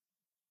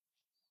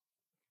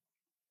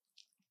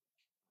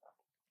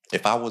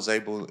 If I was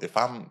able, if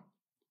I'm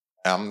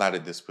not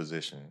at this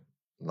position,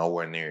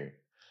 nowhere near it.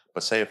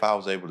 But say if I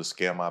was able to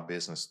scale my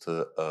business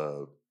to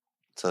a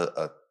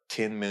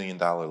 $10 million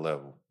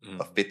level, a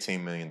Hmm.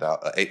 $15 million,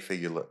 a 8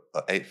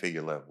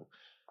 figure level,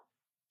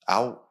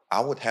 I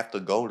would have to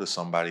go to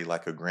somebody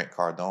like a Grant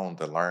Cardone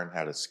to learn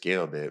how to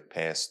scale that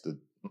past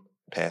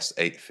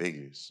 8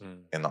 figures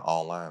in the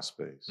online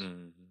space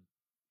Hmm.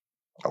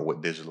 or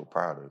with digital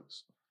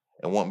products.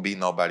 It wouldn't be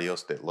nobody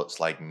else that looks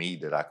like me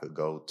that I could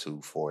go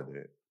to for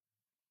that.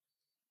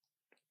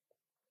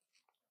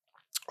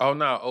 Oh,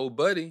 now, old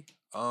buddy.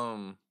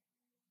 And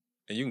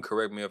you can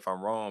correct me if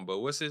I'm wrong, but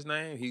what's his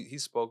name? He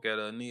spoke at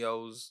a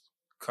Neo's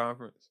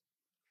conference.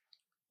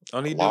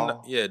 Don't he do?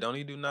 Law, Yeah, don't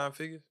he do 9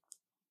 figures?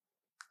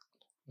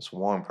 it's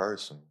one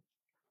person.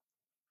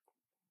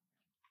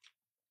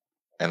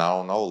 And I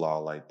don't know Law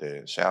like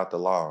that. Shout out to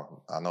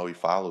Law. I know he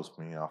follows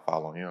me. I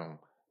follow him.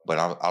 But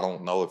I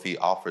don't know if he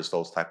offers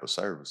those type of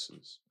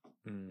services.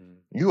 Mm.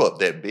 You up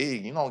that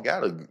big, you don't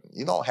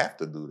have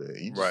to do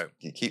that. Right.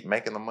 You keep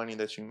making the money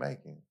that you're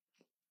making.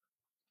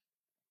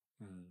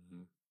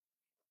 Hmm.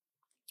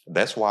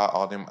 That's why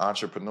all them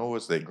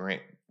entrepreneurs that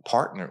Grant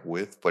partnered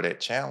with for that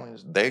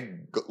challenge, they're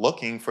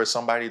looking for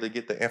somebody to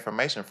get the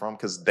information from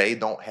because they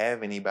don't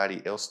have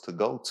anybody else to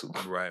go to.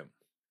 Right.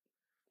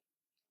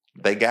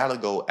 They gotta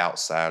go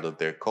outside of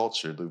their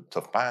culture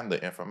to find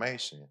the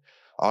information.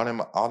 All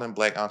them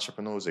black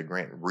entrepreneurs that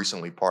Grant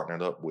recently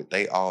partnered up with,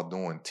 they all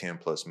doing 10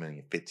 plus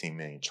million, 15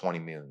 million, 20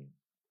 million,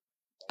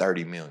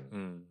 30 million.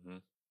 Mm-hmm.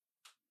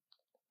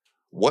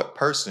 What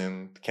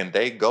person can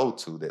they go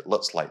to that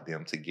looks like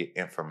them to get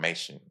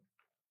information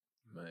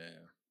Man,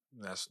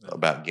 that's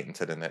about getting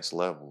to the next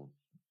level?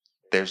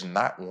 There's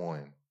not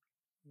one.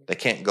 They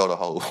can't go to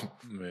Hope.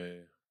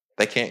 man.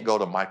 They can't go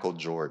to Michael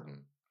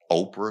Jordan,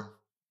 Oprah,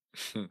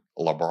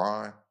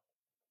 LeBron,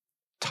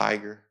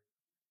 Tiger.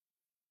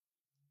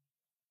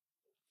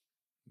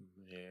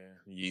 Yeah,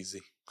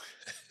 Yeezy.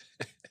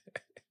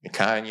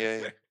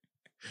 Kanye.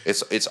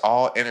 It's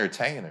all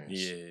entertainers.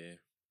 Yeah,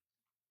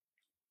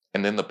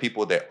 And then the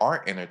people that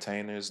aren't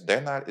entertainers,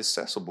 they're not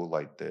accessible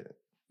like that.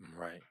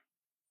 right.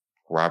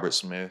 Robert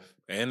Smith,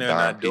 And they're Don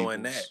not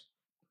doing that. Peoples.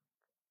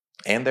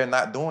 And they're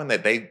not doing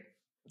that.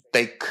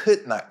 They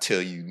could not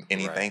tell you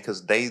anything Right.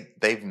 because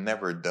they've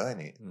never done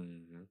it.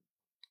 Mm-hmm.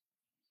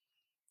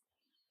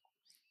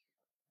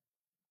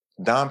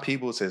 Don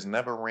Peoples has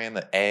never ran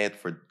an ad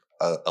for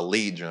a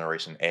lead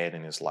generation ad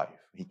in his life.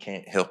 He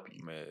can't help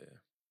you. Man.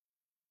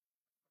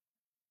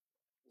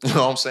 You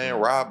know what I'm saying?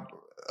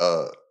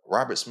 Mhm.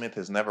 Robert Smith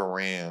has never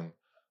ran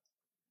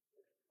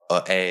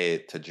an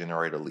ad to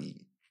generate a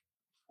lead.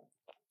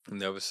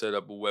 Never set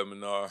up a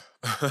webinar.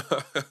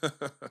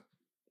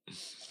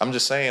 I'm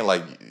just saying,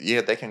 like,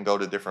 yeah, they can go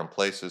to different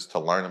places to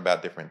learn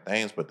about different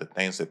things, but the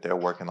things that they're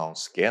working on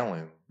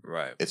scaling,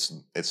 Right.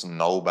 it's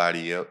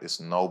nobody else. It's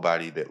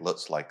nobody that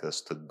looks like us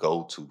to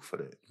go to for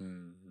that.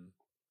 Mm-hmm.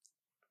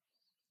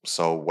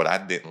 So what I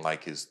didn't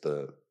like is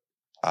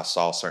I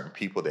saw certain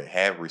people that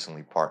have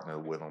recently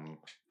partnered with them,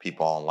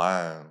 people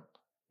online,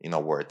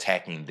 were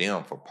attacking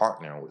them for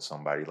partnering with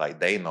somebody. Like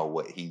they know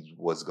what he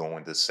was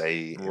going to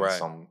say in Right.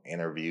 some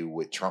interview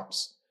with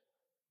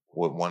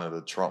one of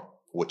the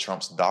with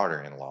Trump's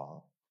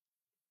daughter-in-law.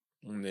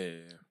 Yeah.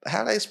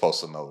 How they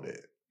supposed to know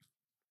that?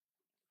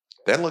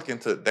 They're looking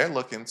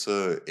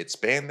to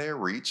expand their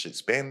reach,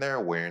 expand their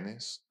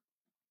awareness,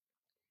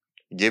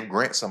 give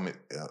Grant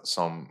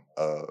some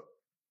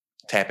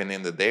tapping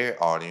into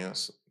their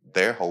audience.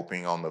 They're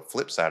hoping on the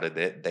flip side of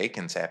that they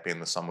can tap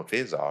into some of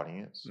his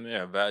audience.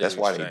 Yeah, value That's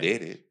why they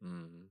did exchange. it.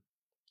 Mm-hmm.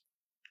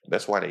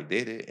 That's why they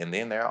did it. And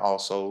then they're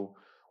also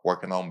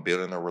working on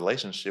building a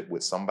relationship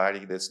with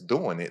somebody that's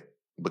doing it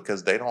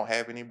because they don't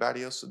have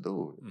anybody else to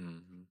do it.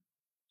 Mm-hmm.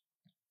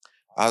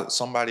 I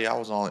was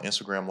on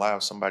Instagram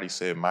Live, somebody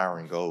said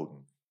Myron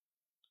Golden.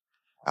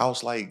 I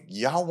was like,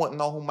 y'all wouldn't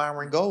know who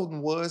Myron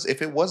Golden was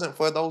if it wasn't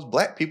for those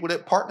black people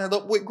that partnered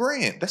up with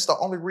Grant. That's the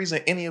only reason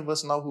any of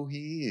us know who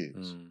he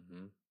is.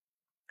 Mm-hmm.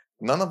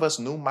 None of us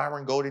knew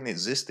Myron Golden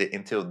existed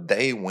until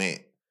they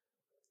went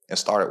and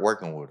started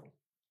working with him.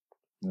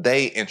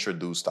 They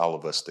introduced all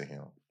of us to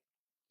him.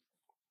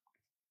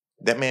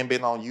 That man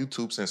been on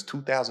YouTube since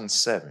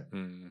 2007.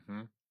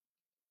 Mm-hmm.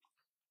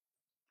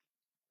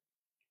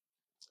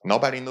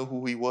 Nobody knew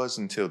who he was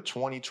until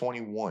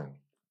 2021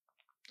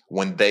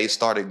 when they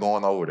started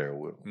going over there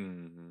with him.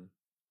 Mm-hmm.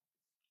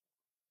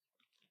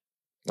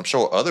 I'm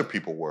sure other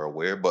people were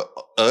aware, but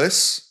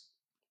us,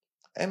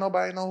 ain't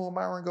nobody know who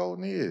Myron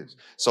Golden is.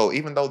 So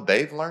even though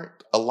they've learned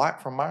a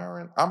lot from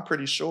Myron, I'm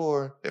pretty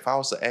sure if I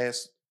was to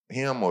ask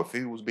him or if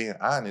he was being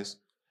honest,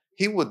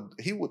 he would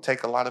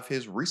take a lot of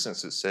his recent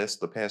success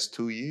the past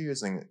 2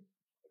 years and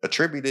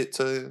attribute it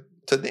to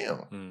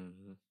them. Mm-hmm.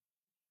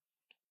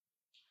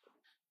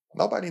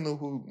 Nobody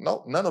knew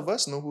none of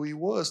us knew who he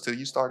was till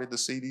you started to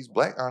see these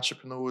black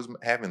entrepreneurs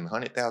having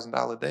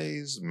 $100,000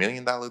 days, $1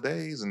 million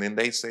days, and then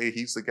they say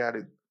he's the guy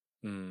that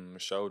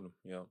Showed them.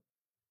 Yeah.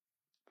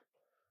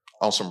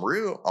 on some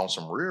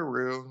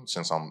real,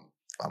 since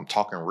I'm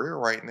talking real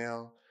right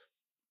now,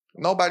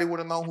 nobody would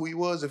have known who he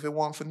was if it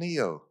wasn't for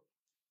Neo.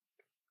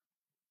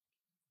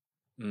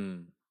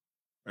 Mm.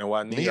 And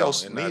why Neo Neo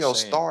and not Neo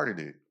Shan? started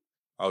it.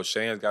 Oh,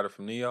 Shan's got it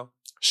from Neo?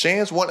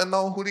 Shans wouldn't have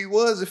known who he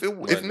was if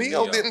Wasn't the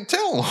Neo Neo. didn't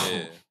tell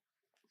him. Yeah.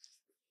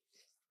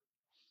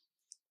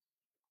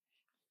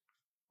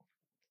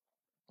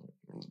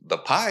 The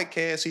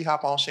podcast, he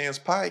hop on Shan's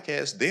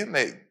podcast, then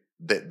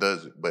that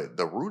does it. But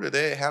the root of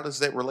that, how does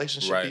that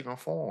relationship Right. even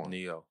form?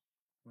 Neo.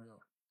 Yeah.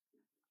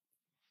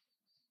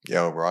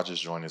 Yo, bro, I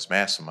just joined this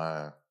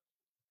mastermind.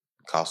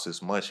 Cost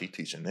this much. He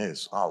teaching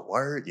this. Oh,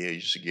 word? Yeah, you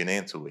should get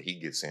into it. He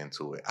gets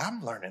into it.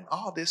 I'm learning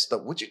all this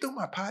stuff. Would you do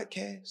my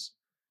podcast?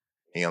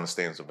 He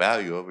understands the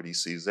value of it. He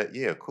sees that.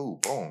 Yeah, cool.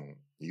 Boom.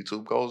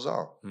 YouTube goes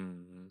on.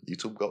 Mm-hmm.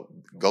 YouTube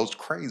goes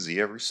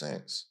crazy ever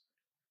since.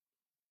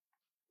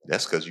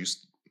 That's because you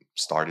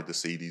started to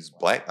see these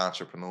black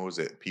entrepreneurs,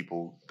 that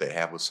people that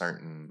have a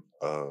certain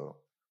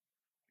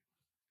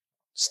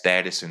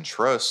status and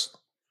trust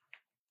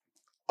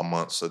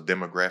amongst a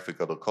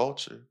demographic of the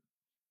culture.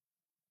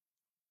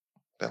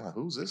 They're like,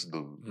 who's this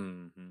dude?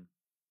 Mm-hmm.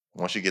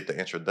 Once you get the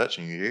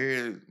introduction, you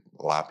hear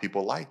a lot of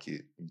people like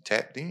it. You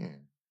tapped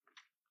in.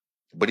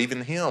 But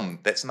even him,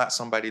 that's not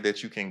somebody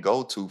that you can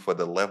go to for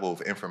the level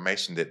of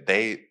information that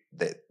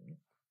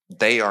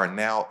they are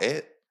now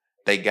at.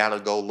 They gotta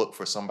go look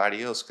for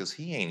somebody else because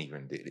he ain't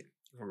even did it.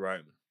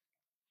 Right.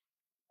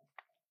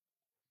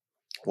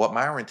 What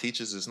Myron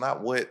teaches is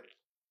not what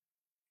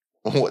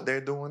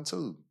they're doing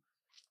too.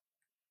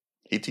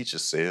 He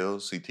teaches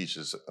sales. He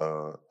teaches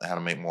how to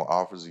make more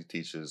offers. He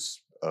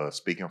teaches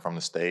speaking from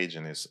the stage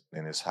and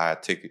his higher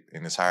ticketed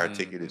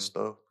Mm-hmm.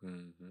 stuff.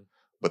 Mm-hmm.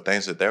 But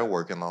things that they're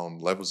working on,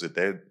 levels that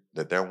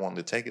they're wanting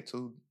to take it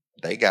to,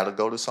 they got to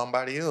go to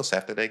somebody else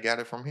after they got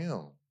it from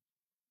him.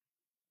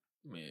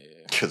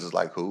 Yeah. Because it's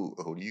like, who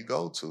do you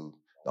go to?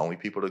 The only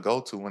people to go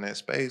to in that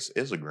space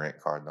is a Grant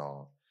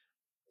Cardone,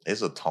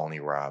 is a Tony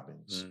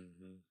Robbins,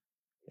 Mm-hmm.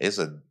 is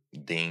a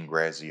Dean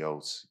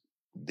Graziosi,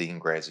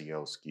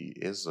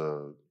 is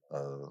uh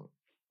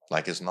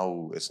like it's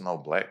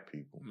no black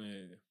people.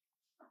 Yeah.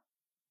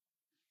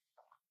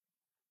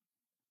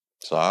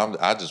 So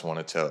I just want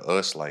to tell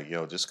us like,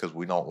 yo, just because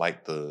we don't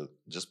like the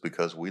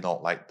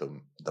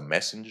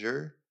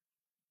messenger,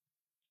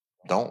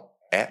 don't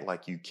act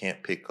like you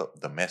can't pick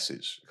up the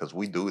message because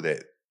we do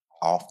that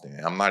often.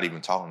 I'm not even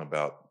talking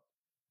about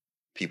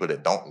people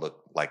that don't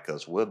look like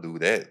us. We'll do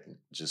that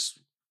just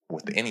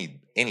with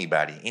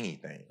anybody,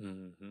 anything.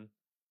 Mm-hmm.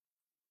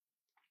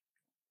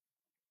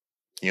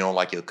 You don't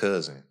like your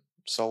cousin.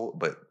 So,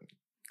 but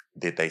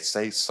did they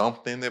say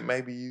something that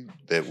maybe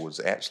that was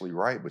actually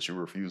right, but you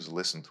refuse to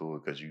listen to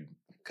it because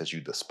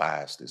you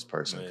despise this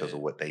person because of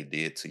Yeah. what they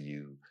did to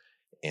you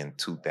in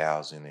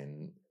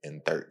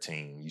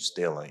 2013? You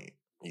still ain't.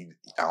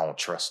 I don't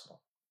trust them.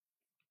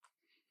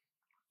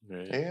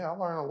 Yeah. Yeah, I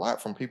learn a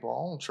lot from people I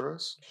don't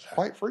trust Just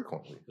quite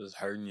frequently. just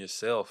hurting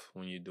yourself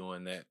when you're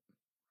doing that.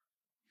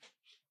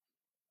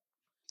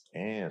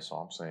 And so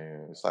I'm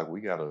saying it's like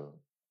we gotta know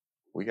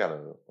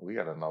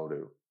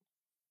that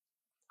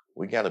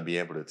we gotta be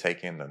able to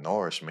take in the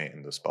nourishment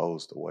and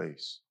dispose the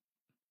waste.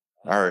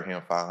 I Mm. heard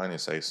him 500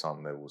 say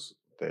something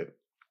that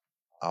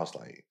I was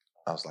like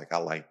I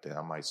like that.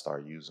 I might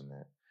start using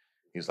that.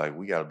 He's like,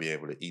 we gotta be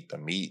able to eat the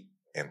meat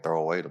and throw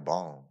away the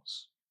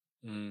bones.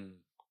 Mm.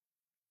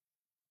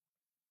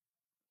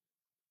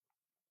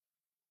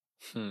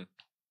 Hmm.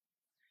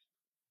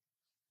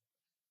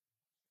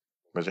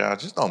 But y'all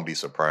just don't be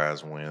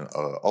surprised when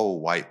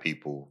old white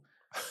people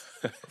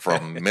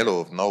from middle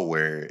of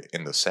nowhere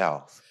in the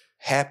South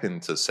happen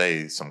to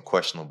say some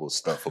questionable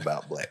stuff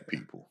about black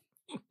people.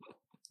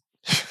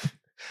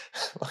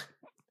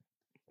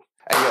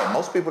 Hey, yo,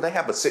 most people, they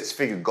have a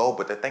six-figure goal,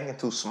 but they're thinking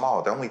too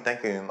small. They're only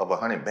thinking of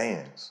 100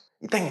 bands.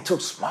 You're thinking too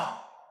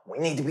small. We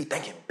need to be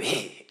thinking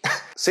big.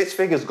 Six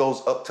figures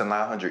goes up to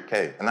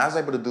 900K. And I was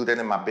able to do that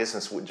in my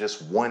business with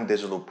just one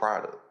digital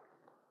product.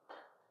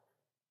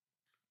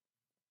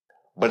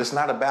 But it's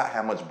not about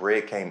how much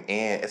bread came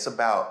in. It's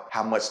about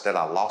how much that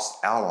I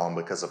lost out on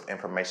because of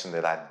information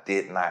that I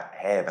did not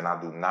have. And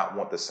I do not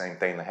want the same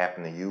thing to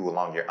happen to you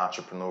along your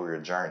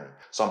entrepreneurial journey.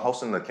 So I'm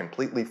hosting a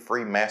completely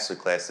free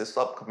masterclass this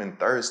upcoming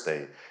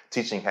Thursday,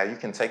 teaching how you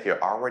can take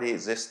your already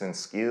existing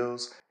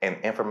skills and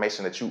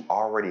information that you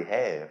already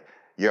have,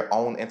 your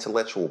own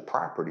intellectual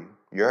property,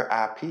 your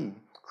IP,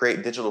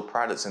 create digital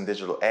products and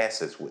digital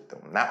assets with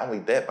them. Not only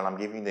that, but I'm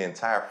giving you the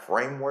entire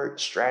framework,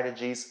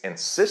 strategies, and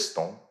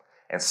system.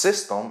 And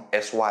system,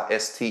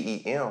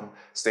 SYSTEM,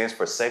 stands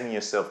for saving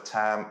yourself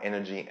time,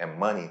 energy, and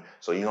money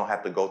so you don't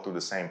have to go through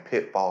the same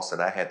pitfalls that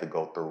I had to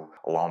go through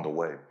along the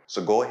way.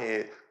 So go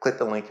ahead, click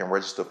the link and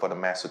register for the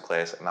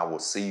masterclass, and I will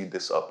see you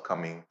this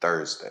upcoming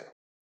Thursday.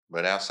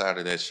 But outside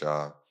of that,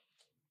 y'all,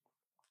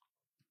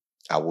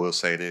 I will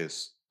say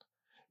this.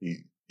 You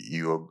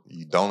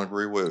don't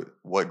agree with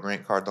what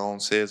Grant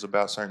Cardone says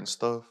about certain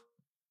stuff?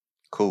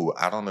 Cool.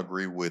 I don't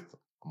agree with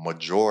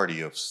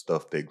majority of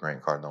stuff that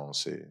Grant Cardone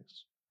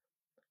says.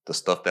 The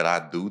stuff that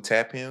I do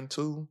tap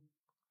into,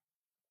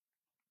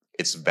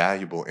 it's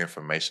valuable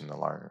information to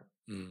learn.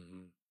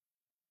 Mm-hmm.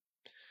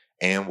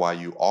 And while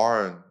you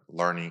are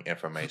learning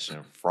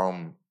information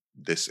from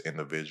this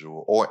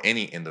individual or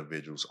any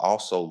individuals,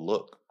 also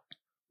look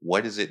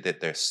what is it that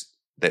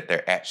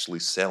they're actually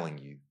selling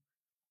you,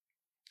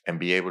 and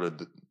be able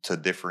to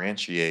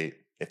differentiate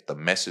if the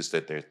message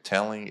that they're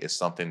telling is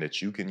something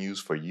that you can use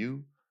for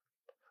you,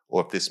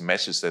 or if this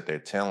message that they're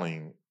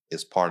telling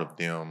is part of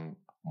them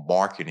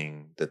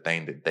marketing the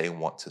thing that they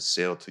want to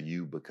sell to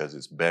you because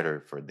it's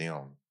better for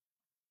them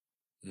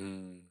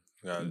Mm.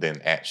 Got it.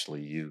 than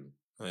actually you.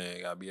 Yeah,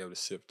 gotta be able to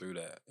sift through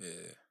that.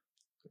 Yeah.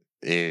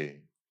 Yeah.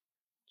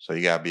 So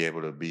you gotta be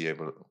able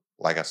to,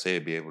 like I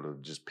said, be able to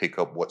just pick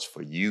up what's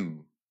for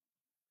you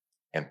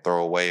and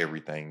throw away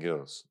everything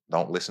else.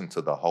 Don't listen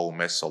to the whole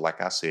mess. So, like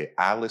I said,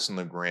 I listen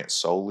to Grant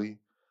solely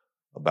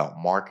about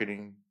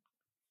marketing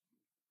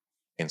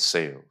and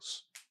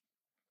sales.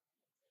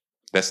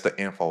 That's the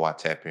info I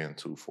tap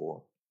into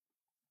for.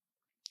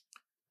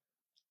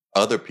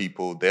 Other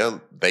people,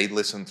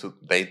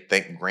 they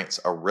think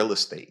Grant's a real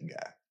estate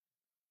guy.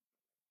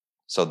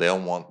 So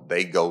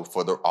they go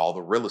for all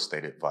the real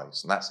estate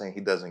advice. Not saying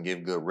he doesn't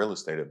give good real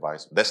estate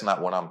advice. That's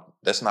not why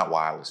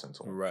I listen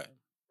to him. Right.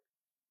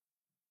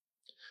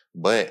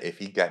 But if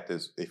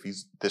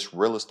he's this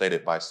real estate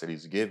advice that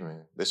he's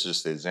giving, this is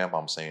just the example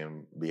I'm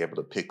saying, be able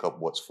to pick up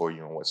what's for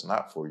you and what's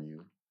not for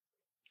you.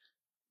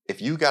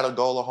 If you got a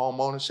goal of home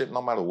ownership,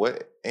 no matter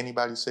what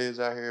anybody says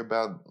out here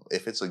about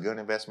if it's a good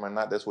investment or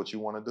not, that's what you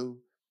want to do.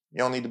 You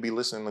don't need to be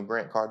listening to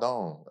Grant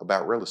Cardone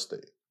about real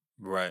estate.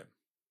 Right.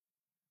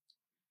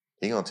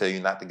 He gonna tell you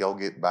not to go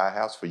buy a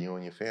house for you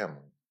and your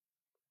family.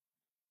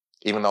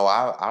 Even though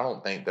I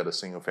don't think that a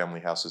single family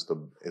house is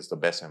the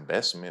best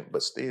investment,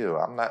 but still,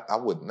 I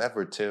would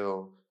never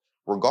tell,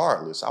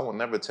 regardless, I would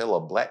never tell a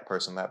black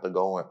person not to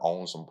go and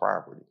own some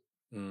property.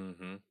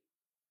 Mm-hmm.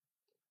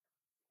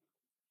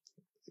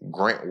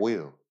 Grant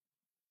will.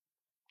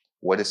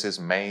 What is his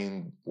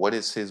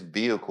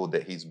vehicle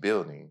that he's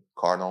building?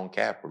 Cardone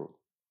Capital.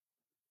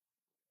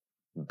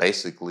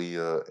 Basically,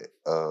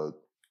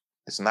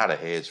 it's not a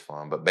hedge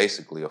fund, but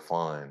basically a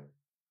fund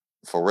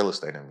for real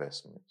estate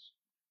investments.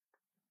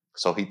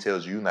 So he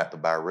tells you not to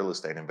buy real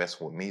estate, invest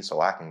with me so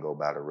I can go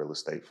buy the real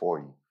estate for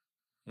you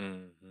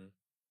Mm-hmm.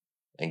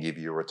 and give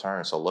you a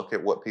return. So look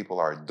at what people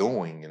are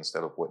doing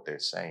instead of what they're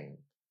saying.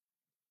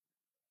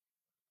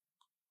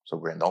 So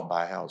Grant don't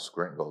buy a house.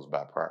 Grant goes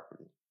buy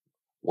property.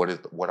 What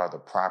are the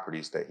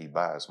properties that he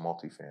buys?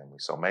 Multifamily.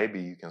 So maybe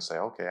you can say,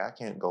 okay, I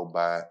can't go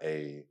buy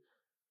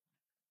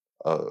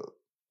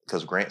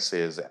because Grant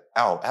says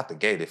out at the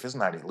gate, if it's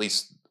not at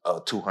least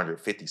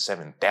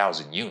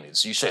 257,000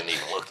 units, you shouldn't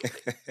even look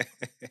at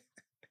it.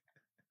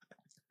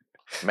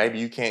 Maybe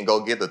you can't go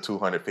get the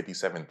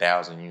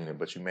 257,000 unit,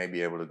 but you may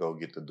be able to go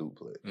get the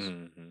duplex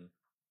Mm-hmm.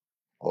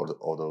 or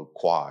the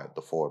quad,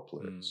 the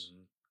fourplex, Mm-hmm.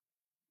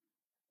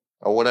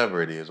 or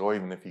whatever it is, or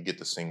even if you get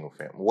the single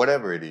family,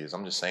 whatever it is.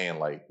 I'm just saying,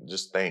 like,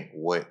 just think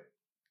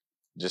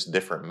just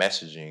different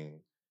messaging.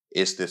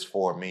 Is this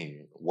for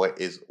me?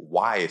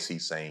 Why is he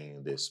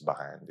saying this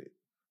behind it?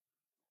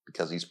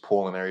 Because he's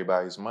pulling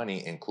everybody's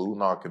money,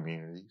 including our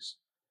communities,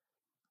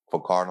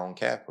 for Cardone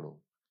Capital.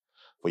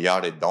 For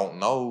y'all that don't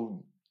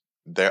know,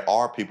 there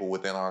are people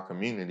within our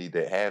community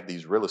that have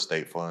these real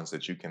estate funds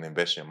that you can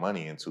invest your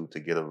money into to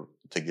get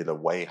a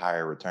way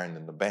higher return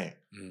than the bank.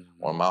 One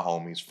Mm-hmm. of my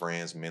homies,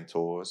 friends,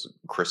 mentors,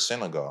 Chris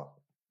Senegal.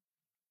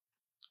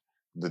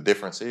 The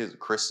difference is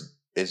Chris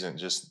isn't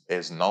just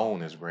as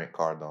known as Grant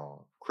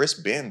Cardone. Chris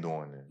been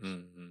doing this.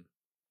 Mm-hmm.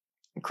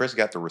 And Chris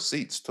got the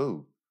receipts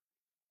too.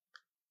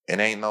 It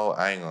ain't no,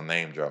 I ain't gonna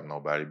name drop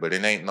nobody, but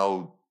it ain't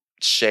no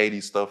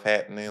shady stuff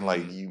happening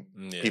like you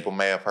Yeah. people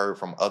may have heard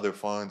from other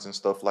funds and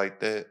stuff like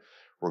that.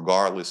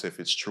 Regardless if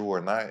it's true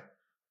or not,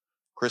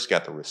 Chris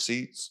got the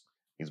receipts.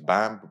 He's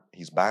buying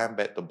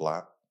back the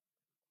block.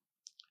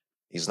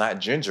 He's not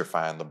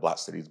gentrifying the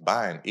blocks that he's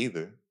buying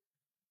either,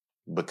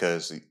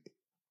 because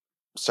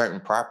certain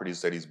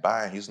properties that he's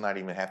buying, he's not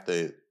even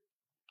having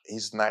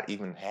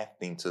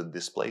to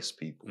displace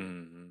people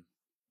Mm-hmm.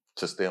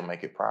 to still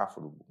make it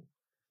profitable.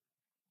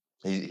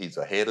 He's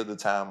ahead of the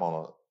time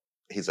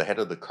he's ahead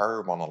of the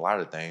curve on a lot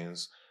of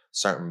things.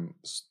 Certain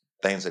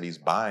things that he's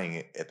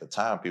buying at the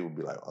time, people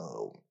be like,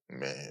 "Oh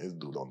man, this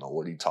dude don't know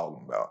what he's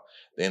talking about."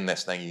 Then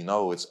next thing you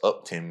know, it's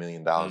up $10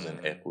 million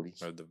in equity,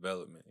 Or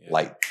development.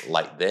 Yeah.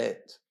 like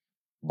that,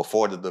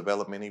 before the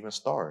development even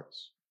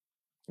starts.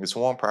 It's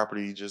one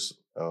property he just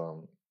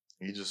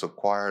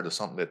acquired, or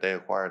something that they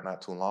acquired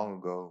not too long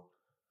ago.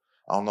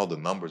 I don't know the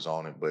numbers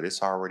on it, but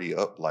it's already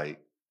up like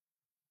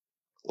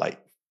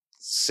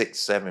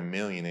 6-7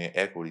 million in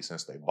equity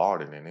since they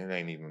bought it, and it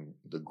ain't even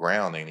the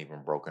ground ain't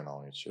even broken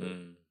on it yet.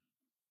 Mm-hmm.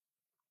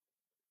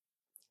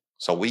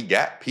 So we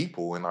got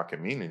people in our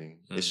community.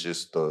 It's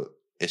just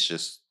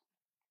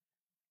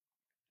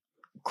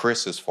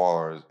Chris, as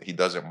far as he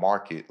doesn't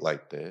market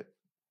like that,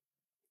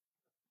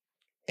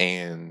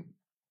 and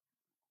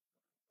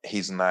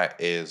he's not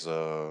as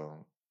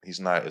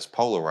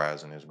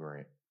polarizing as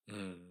Grant.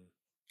 Mm-hmm.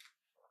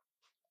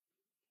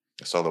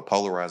 So the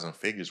polarizing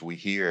figures, we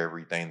hear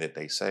everything that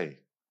they say,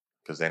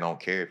 because they don't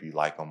care if you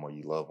like them or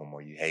you love them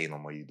or you hate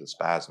them or you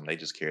despise them. They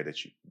just care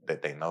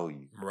that they know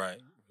you. Right.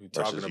 You're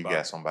talking Versus you got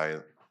about. somebody,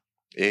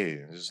 yeah,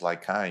 just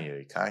like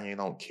Kanye. Kanye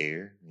don't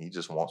care. He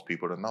just wants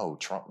people to know.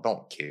 Trump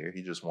don't care.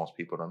 He just wants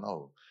people to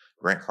know.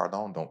 Grant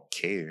Cardone don't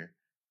care.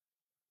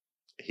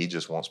 He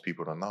just wants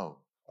people to know.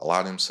 A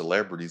lot of them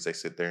celebrities, they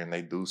sit there and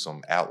they do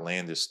some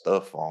outlandish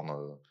stuff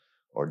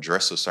or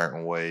dress a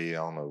certain way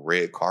on a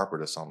red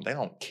carpet or something. They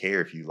don't care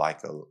if you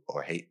like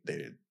or hate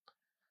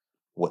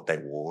what they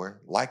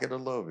wore. Like it or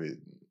love it.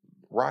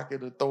 Rock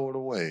it or throw it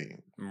away.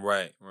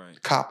 Right.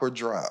 Right. Cop or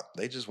drop.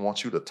 They just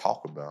want you to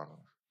talk about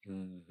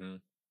them. Mm-hmm.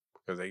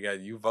 Because they got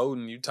you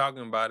voting, you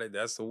talking about it.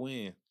 That's a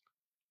win.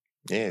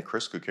 Yeah,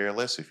 Chris could care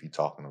less if you're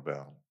talking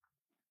about them.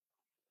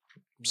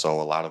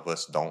 So a lot of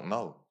us don't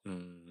know.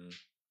 Mm-hmm.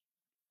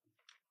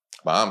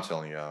 But I'm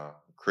telling y'all,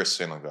 Chris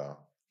Senegal,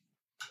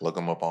 look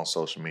him up on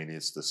social media.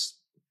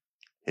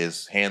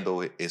 His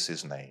handle is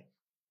his name.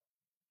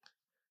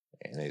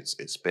 And it's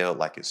spelled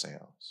like it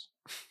sounds.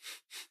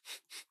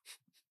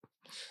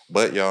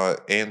 But y'all,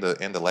 and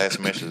the last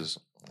message,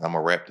 I'm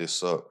gonna wrap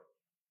this up.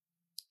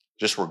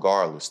 Just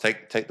regardless,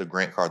 take the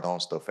Grant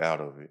Cardone stuff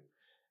out of it.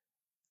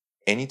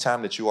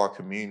 Anytime that you are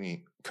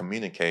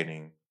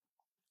communicating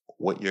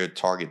with your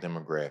target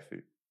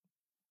demographic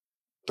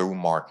through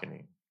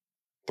marketing,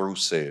 through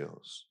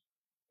sales,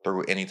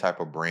 through any type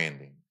of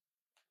branding,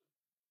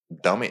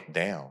 dumb it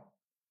down.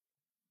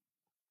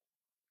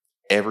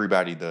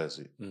 Everybody does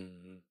it.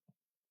 Mhm.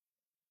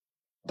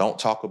 Don't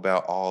talk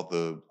about all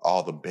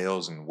the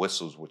bells and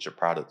whistles with your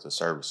product or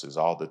services,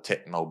 all the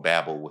techno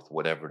babble with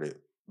whatever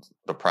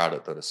the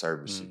product or the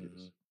service is.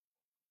 Mhm.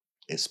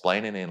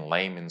 Explain it in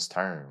layman's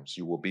terms.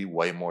 You will be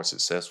way more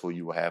successful.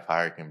 You will have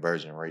higher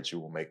conversion rates. You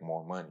will make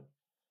more money.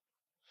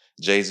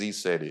 Jay-Z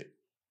said it.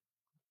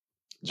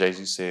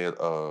 Jay-Z said,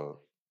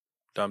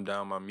 Dumb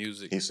down my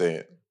music. he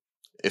said,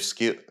 if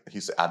skill, he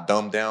said, I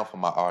dumbed down for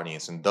my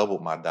audience and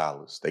doubled my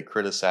dollars. They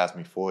criticize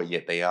me for it,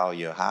 yet they all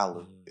yell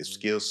holler. If Mhm.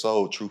 skill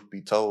sold, truth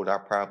be told,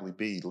 I'd probably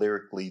be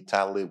lyrically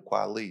Talib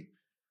Kweli.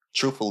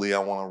 Truthfully, I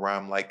want to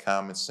rhyme like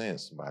common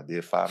sense, but I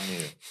did 5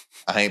 mil.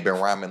 I ain't been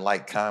rhyming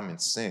like common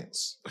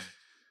sense.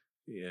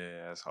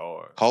 Yeah, that's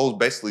hard. Cole's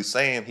basically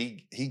saying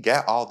he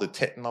got all the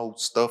techno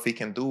stuff he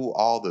can do,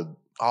 all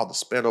the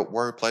sped up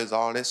wordplays,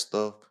 all that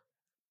stuff,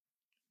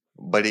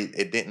 but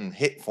it didn't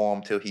hit for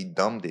him till he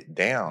dumbed it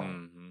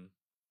down. Mhm.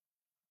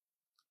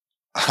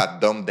 I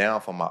dumbed down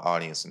for my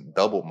audience and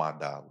doubled my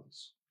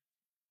dollars.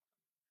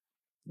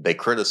 They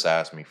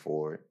criticize me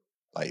for it.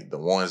 Like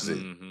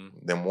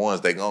Mhm. them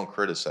ones, they gonna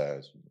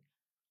criticize you.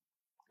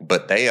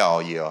 But they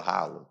all yell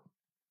holler.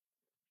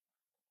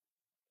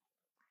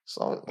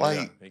 So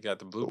Yeah, they got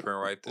the blueprint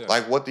right there.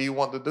 what do you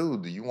want to do?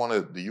 Do you want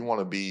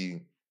to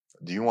be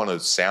the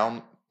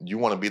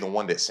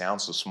one that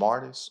sounds the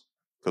smartest?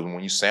 Because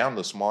when you sound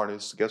the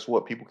smartest, guess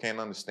what? People can't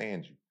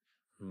understand you.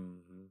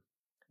 Mhm.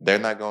 They're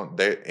not going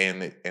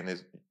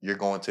they you're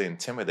going to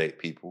intimidate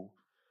people.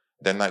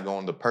 They're not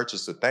going to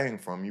purchase a thing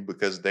from you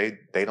because they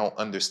don't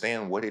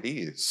understand what it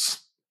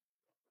is.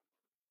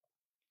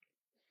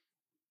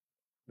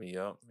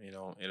 Yep.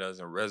 It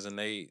doesn't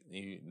resonate.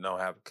 You don't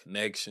have a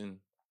connection.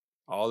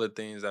 All the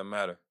things that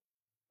matter.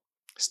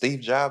 Steve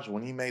Jobs,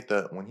 when he made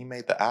the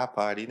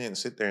iPod, he didn't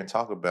sit there and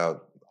talk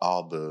about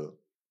all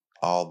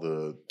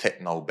the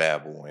techno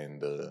babble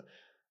and the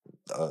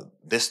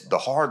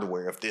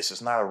hardware of this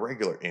is not a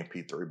regular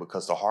MP3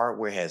 because the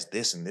hardware has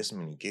this and this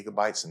many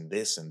gigabytes and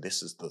this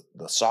is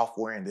the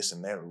software and this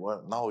and that.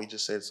 Well, no, he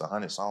just said it's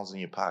 100 songs in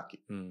your pocket.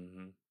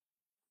 Mhm.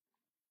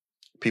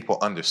 People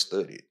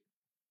understood it.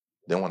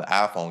 Then when the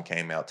iPhone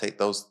came out, take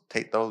those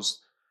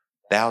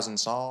 1,000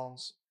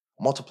 songs,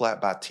 multiply it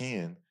by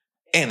 10,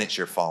 and it's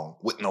your phone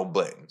with no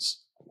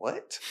buttons.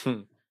 What?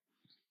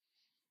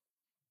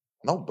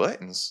 No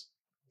buttons?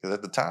 Because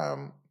at the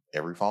time,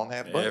 every phone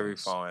had Every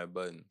buttons. phone had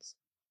buttons.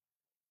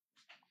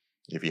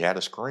 If you had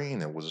a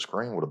screen, it was a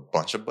screen with a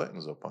bunch of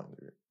buttons up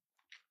under it.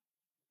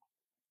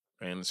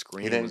 And the He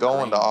screen didn't was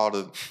go into green. all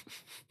the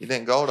he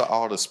didn't go to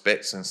all the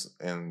specs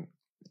and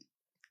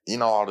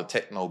all the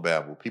techno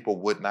babble. People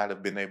would not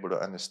have been able to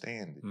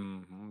understand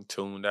it.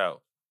 Tuned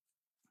out.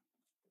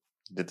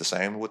 Did the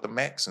same with the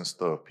Macs and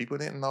stuff. People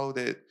didn't know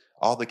that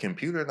all the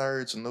computer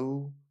nerds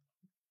knew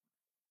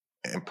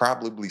and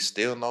probably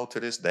still know to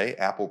this day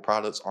Apple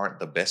products aren't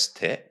the best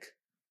tech.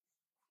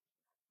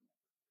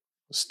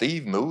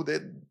 Steve knew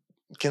that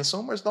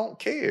consumers don't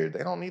care.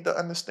 They don't need to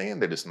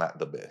understand that it's not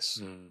the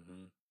best.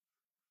 Mhm.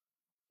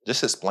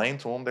 Just explain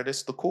to them that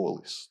it's the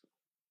coolest.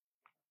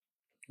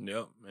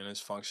 Yep. And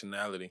it's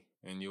functionality,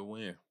 and you'll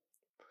win.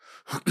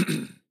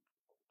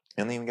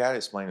 And even got to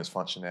explain its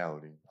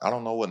functionality. I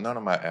don't know what none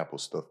of my Apple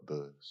stuff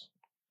does.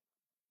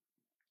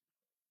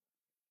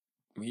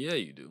 Yeah,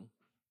 you do.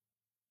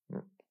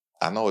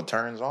 I know it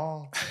turns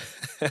on.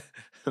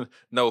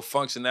 No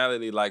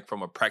functionality, like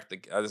from a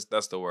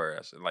that's the word.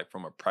 Like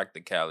from a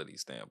practicality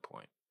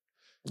standpoint.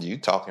 You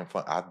talking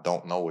fun? I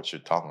don't know what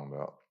you're talking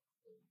about.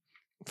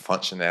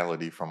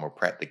 Functionality from a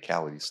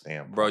practicality Bro,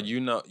 standpoint.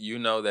 you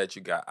know that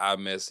you got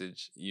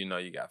iMessage, you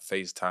got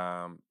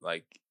FaceTime,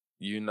 like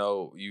you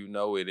know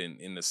it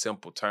in the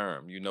simple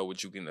term. You know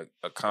what you can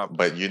accomplish.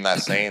 But you're not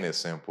saying it's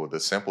simple. The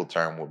simple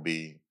term would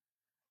be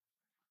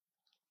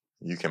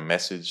you can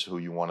message who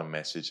you want to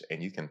message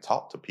and you can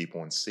talk to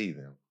people and see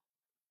them.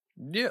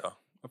 Yeah,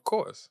 of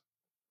course.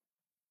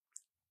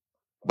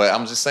 But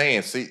I'm just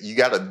saying, see, you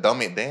got to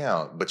dumb it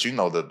down. But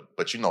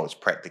it's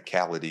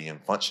practicality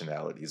and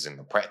functionalities in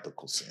the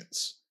practical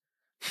sense.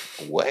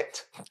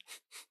 What?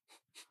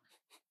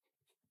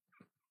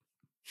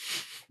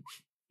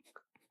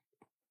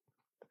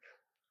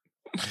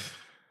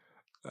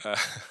 Uh,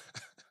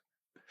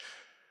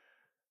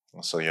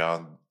 So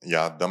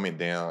y'all dumb it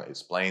down,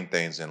 explain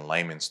things in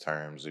layman's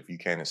terms. If you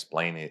can't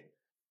explain it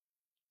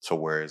to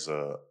where it's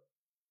a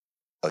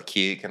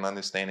kid can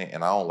understand it,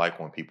 and I don't like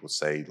when people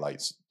say like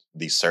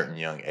these certain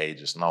young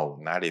ages. No,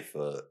 not if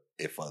a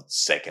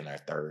second or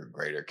third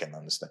grader can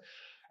understand.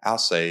 I'll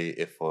say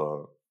if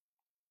a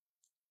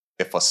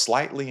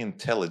slightly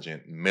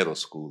intelligent middle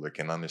schooler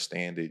can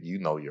understand it, you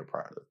know your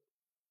product.